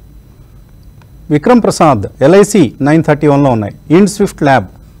 Vikram Prasad LIC 931లో ఉన్నాయి, ఇండ్ స్విఫ్ట్ ల్యాబ్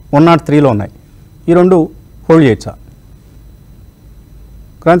 103లో ఉన్నాయి, ఈ రెండు హోల్డ్ చేయొచ్చా?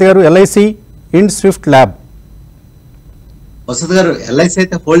 క్రాంతి గారు, ఎల్ఐసి, ఇండ్ స్విఫ్ట్ ల్యాబ్. వసంత్ గారు, ఎల్ఐసి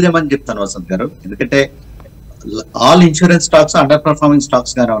అయితే హోల్డ్ చేయమని చెప్తాను వసంత్ గారు, ఎందుకంటే all insurance stocks under performing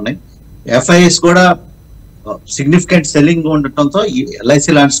stocks గానే ఉన్నాయి. ఎఫ్ఐఎస్ కూడా సిగ్నిఫికెంట్ సెల్లింగ్ ఉండటంతో ఈ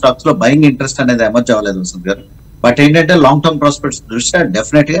ఎల్ఐసి లాంటి స్టాక్స్ లో బయింగ్ ఇంట్రెస్ట్ అనేది ఎమర్జ్ అవ్వలేదు వసంత్ గారు. బట్ ఏంటంటే లాంగ్ టర్మ్ ప్రాస్పెక్ట్స్ దృష్ట్యా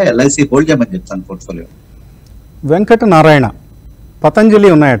డెఫినెట్ గా ఎల్ఐసి హోల్డ్ చేయమని చెప్తాను పోర్ట్ఫోలియో. వెంకట నారాయణ, పతంజలి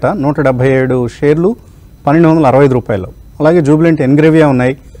ఉన్నాయట 177 షేర్లు 1265 రూపాయలు. అలాగే జూబిలెంట్ ఎన్గ్రేవియా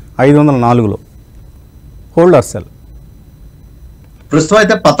ఉన్నాయి 504లో, హోల్డ్ ఆర్ సెల్? ప్రస్తుతం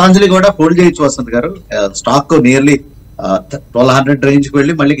అయితే పతంజలి కూడా హోల్డ్ చేయొచ్చు వసంత్ గారు. స్టాక్ నియర్లీ 1200 రేంజ్ కి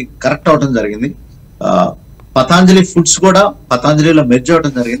వెళ్ళి మళ్ళీ కరెక్ట్ అవడం జరిగింది. పతంజలి ఫుడ్స్ కూడా పతంజలిలో మెర్జ్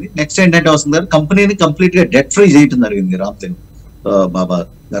అవడం జరిగింది. నెక్స్ట్ ఏంటంటే వసంత్ గారు, కంపెనీని కంప్లీట్ గా డెట్ ఫ్రీ చేయడం జరిగింది రామ్దేవ్ బాబా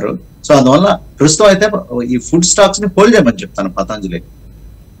గారు. సో అందువల్ల ప్రస్తుతం అయితే ఈ ఫుడ్ స్టాక్స్ ని హోల్డ్ చేయమని చెప్తాను పతంజలి.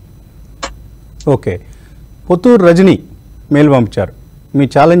 ఓకే, పొత్తూరు రజని మెయిల్ పంపించారు, మీ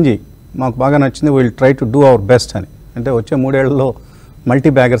ఛాలెంజ్ మాకు బాగా నచ్చింది, will try to do our best అని. అంటే వచ్చే 3 ఏళ్లలో మల్టీ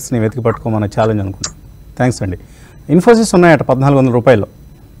బ్యాగర్స్ని వెతికి పట్టుకోమన్న ఛాలెంజ్ అనుకుంటాం. థ్యాంక్స్ అండి. ఇన్ఫోసిస్ ఉన్నాయట 1400 రూపాయల్లో,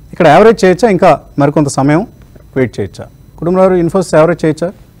 ఇక్కడ యావరేజ్ చేయొచ్చా, ఇంకా మరికొంత సమయం వెయిట్ చేయొచ్చా? కుటుంబంలో ఇన్ఫోసిస్ యావరేజ్ చేయొచ్చా?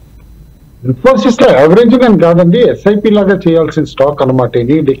 ఇన్ఫోసిస్ లో యావరేజ్ గా కాదండి, ఎస్ఐపి లాగా చేయాల్సిన స్టాక్ అనమాట.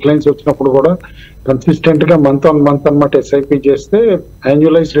 ఎనీ డిక్లైన్స్ వచ్చినప్పుడు కూడా కన్సిస్టెంట్ గా మంత్ ఆన్ మంత్ అనమాట ఎస్ఐపి చేస్తే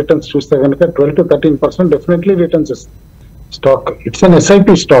యాన్యువలైజ్ రిటర్న్స్ చూస్తే కనుక 12 to 13% డెఫినెట్లీ రిటర్న్స్ ఇస్తుంది stock. It's an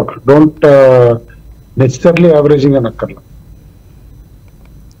SIP stock, don't necessarily averaging అని అక్కర్లా.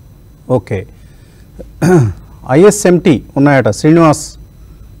 ఓకే, ఐఎస్ఎంటీ ఉన్నాయట శ్రీనివాస్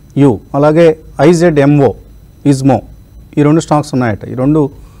యు, అలాగే ఐజెడ్ఎంఓ ఇజ్మో, ఈ 2 స్టాక్స్ ఉన్నాయట. ఈ 2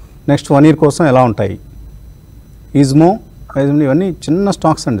 నెక్స్ట్ 1 year కోసం ఎలా ఉంటాయి? ఇజ్మో, ఐజెడ్ఎంటీ ఇవన్నీ చిన్న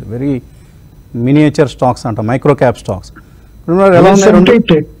స్టాక్స్ అండి, వెరీ మినియేచర్ స్టాక్స్ అంట, మైక్రో క్యాప్ స్టాక్స్. ఎలా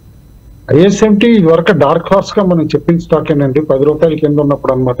ఉన్నాయి? ఐఎస్ఎంటీ వరకు డార్క్ హార్స్ గా మనం చెప్పిన స్టాక్ ఏంటంటే 10 రూపాయల కింద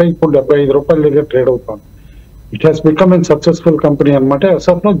ఉన్నప్పుడు అనమాట, ఇప్పుడు 75 రూపాయల దగ్గర ట్రేడ్ అవుతుంది. It has become an successful company అనమాట.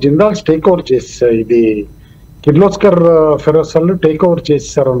 అసలు జిందాల్స్ టేక్ ఓవర్ చేసేసారు, ఇది కిర్లోస్కర్ ఫెరోసల్ టేక్ ఓవర్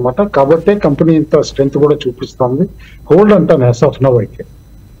చేసేసారు అనమాట. కాబట్టి కంపెనీ ఇంత స్ట్రెంత్ కూడా చూపిస్తుంది. హోల్డ్ అంటాను యాస్ ఆఫ్ నౌ అయితే.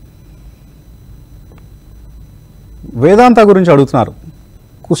 వేదాంత గురించి అడుగుతున్నారు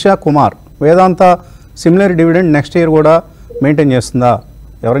కుషా కుమార్. వేదాంత సిమిలర్ డివిడెండ్ నెక్స్ట్ ఇయర్ కూడా మెయింటైన్ చేస్తుందా?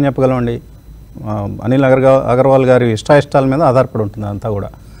 ఎవరైనా చెప్పగలమండి? అనిల్ అగర్వాల్ గారి ఇష్టాయిష్టాల మీద ఆధారపడి ఉంటుంది అంతా కూడా.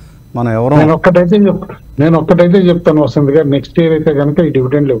 మనం ఎవరు నేను ఒక్కటైతే చెప్తాను వసంత్ గారు, నెక్స్ట్ ఇయర్ అయితే కనుక ఈ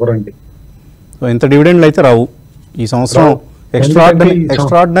డివిడెండ్లు ఇవ్వరండి. సో ఇంత డివిడెండ్లు అయితే రావు ఈ సంవత్సరం.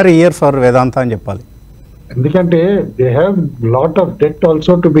 ఎక్స్ట్రాడినరీ ఇయర్ ఫర్ వేదాంత అని చెప్పాలి. ఎందుకంటే they have lot of debt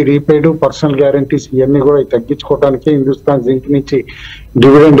also to be repaid, personal guarantees ఇవన్నీ కూడా తగ్గించుకోవడానికి హిందుస్థాన్ జింక్ నుంచి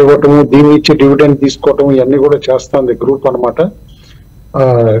డివిడెండ్ ఇవ్వటము, దీని నుంచి డివిడెండ్ తీసుకోవటం ఇవన్నీ కూడా చేస్తుంది గ్రూప్ అనమాట.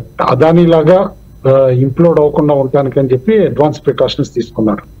 అదాని లాగా ఇంప్లోడ్ అవ్వకుండా ఉండటానికి అని చెప్పి అడ్వాన్స్ ప్రికాషన్స్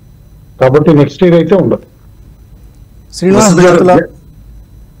తీసుకున్నారు. కాబట్టి నెక్స్ట్ ఇయర్ అయితే ఉండదు.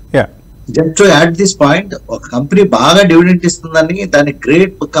 Just to add this point, ఒక కంపెనీ బాగా డివిడెంట్ ఇస్తుందని దాన్ని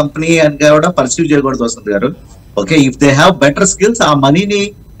గ్రేట్ కంపెనీ అని కూడా పర్సీవ్ చేయకూడదు వసంత్ గారు. Okay, if they have better skills ఆ మనీని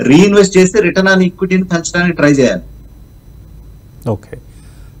రీఇన్వెస్ట్ చేసి రిటర్న్ ఆన్ ఈక్విటీని పెంచడానికి ట్రై చేయాలి. ఓకే,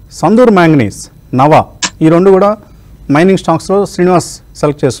 సందూర్ మ్యాంగనీస్, నవా ఈ రెండు కూడా మైనింగ్ స్టాక్స్లో శ్రీనివాస్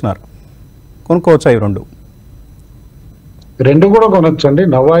సెలెక్ట్ చేస్తున్నారు. కొనుక్కోవచ్చా ఈ రెండు కూడా కొనొచ్చండి.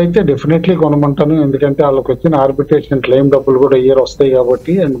 నవా అయితే డెఫినెట్లీ కొనమంటాను, ఎందుకంటే వాళ్ళకి వచ్చిన ఆర్బిట్రేషన్ క్లెయిమ్ డబ్బులు కూడా ఇయర్ వస్తాయి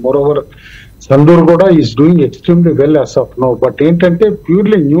కాబట్టి. అండ్ మోర్ ఓవర్ సందూర్ కూడా is doing extremely well as of no. But ఏంటంటే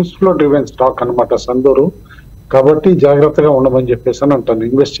purely news flow driven stock అనమాట సందూరు, కాబట్టి జాగ్రత్తగా ఉండమని చెప్పేసి అని అంటాను.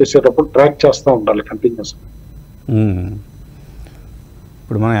 ఇన్వెస్ట్ చేసేటప్పుడు ట్రాక్ చేస్తూ ఉండాలి కంటిన్యూస్.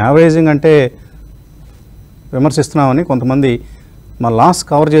 ఇప్పుడు మనం యావరేజింగ్ అంటే విమర్శిస్తున్నామని కొంతమంది మా లాస్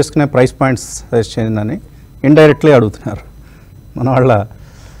కవర్ చేసుకునే ప్రైస్ పాయింట్స్ సజెస్ట్ చేయండి ఇండైరెక్ట్లీ అడుగుతున్నారు. మన వాళ్ళ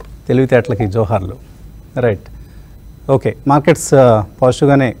తెలివితేటలకి జోహార్లు. రైట్, ఓకే, మార్కెట్స్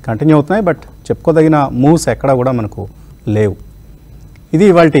పాజిటివ్గానే కంటిన్యూ అవుతున్నాయి, బట్ చెప్పుకోదగిన మూవ్స్ ఎక్కడా కూడా మనకు లేవు. ఇది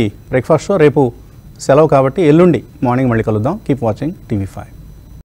ఇవాల్టి బ్రేక్ఫాస్ట్ షో. రేపు సెలవు కాబట్టి ఎల్లుండి మార్నింగ్ మళ్ళీ కలుద్దాం. Keep watching TV5.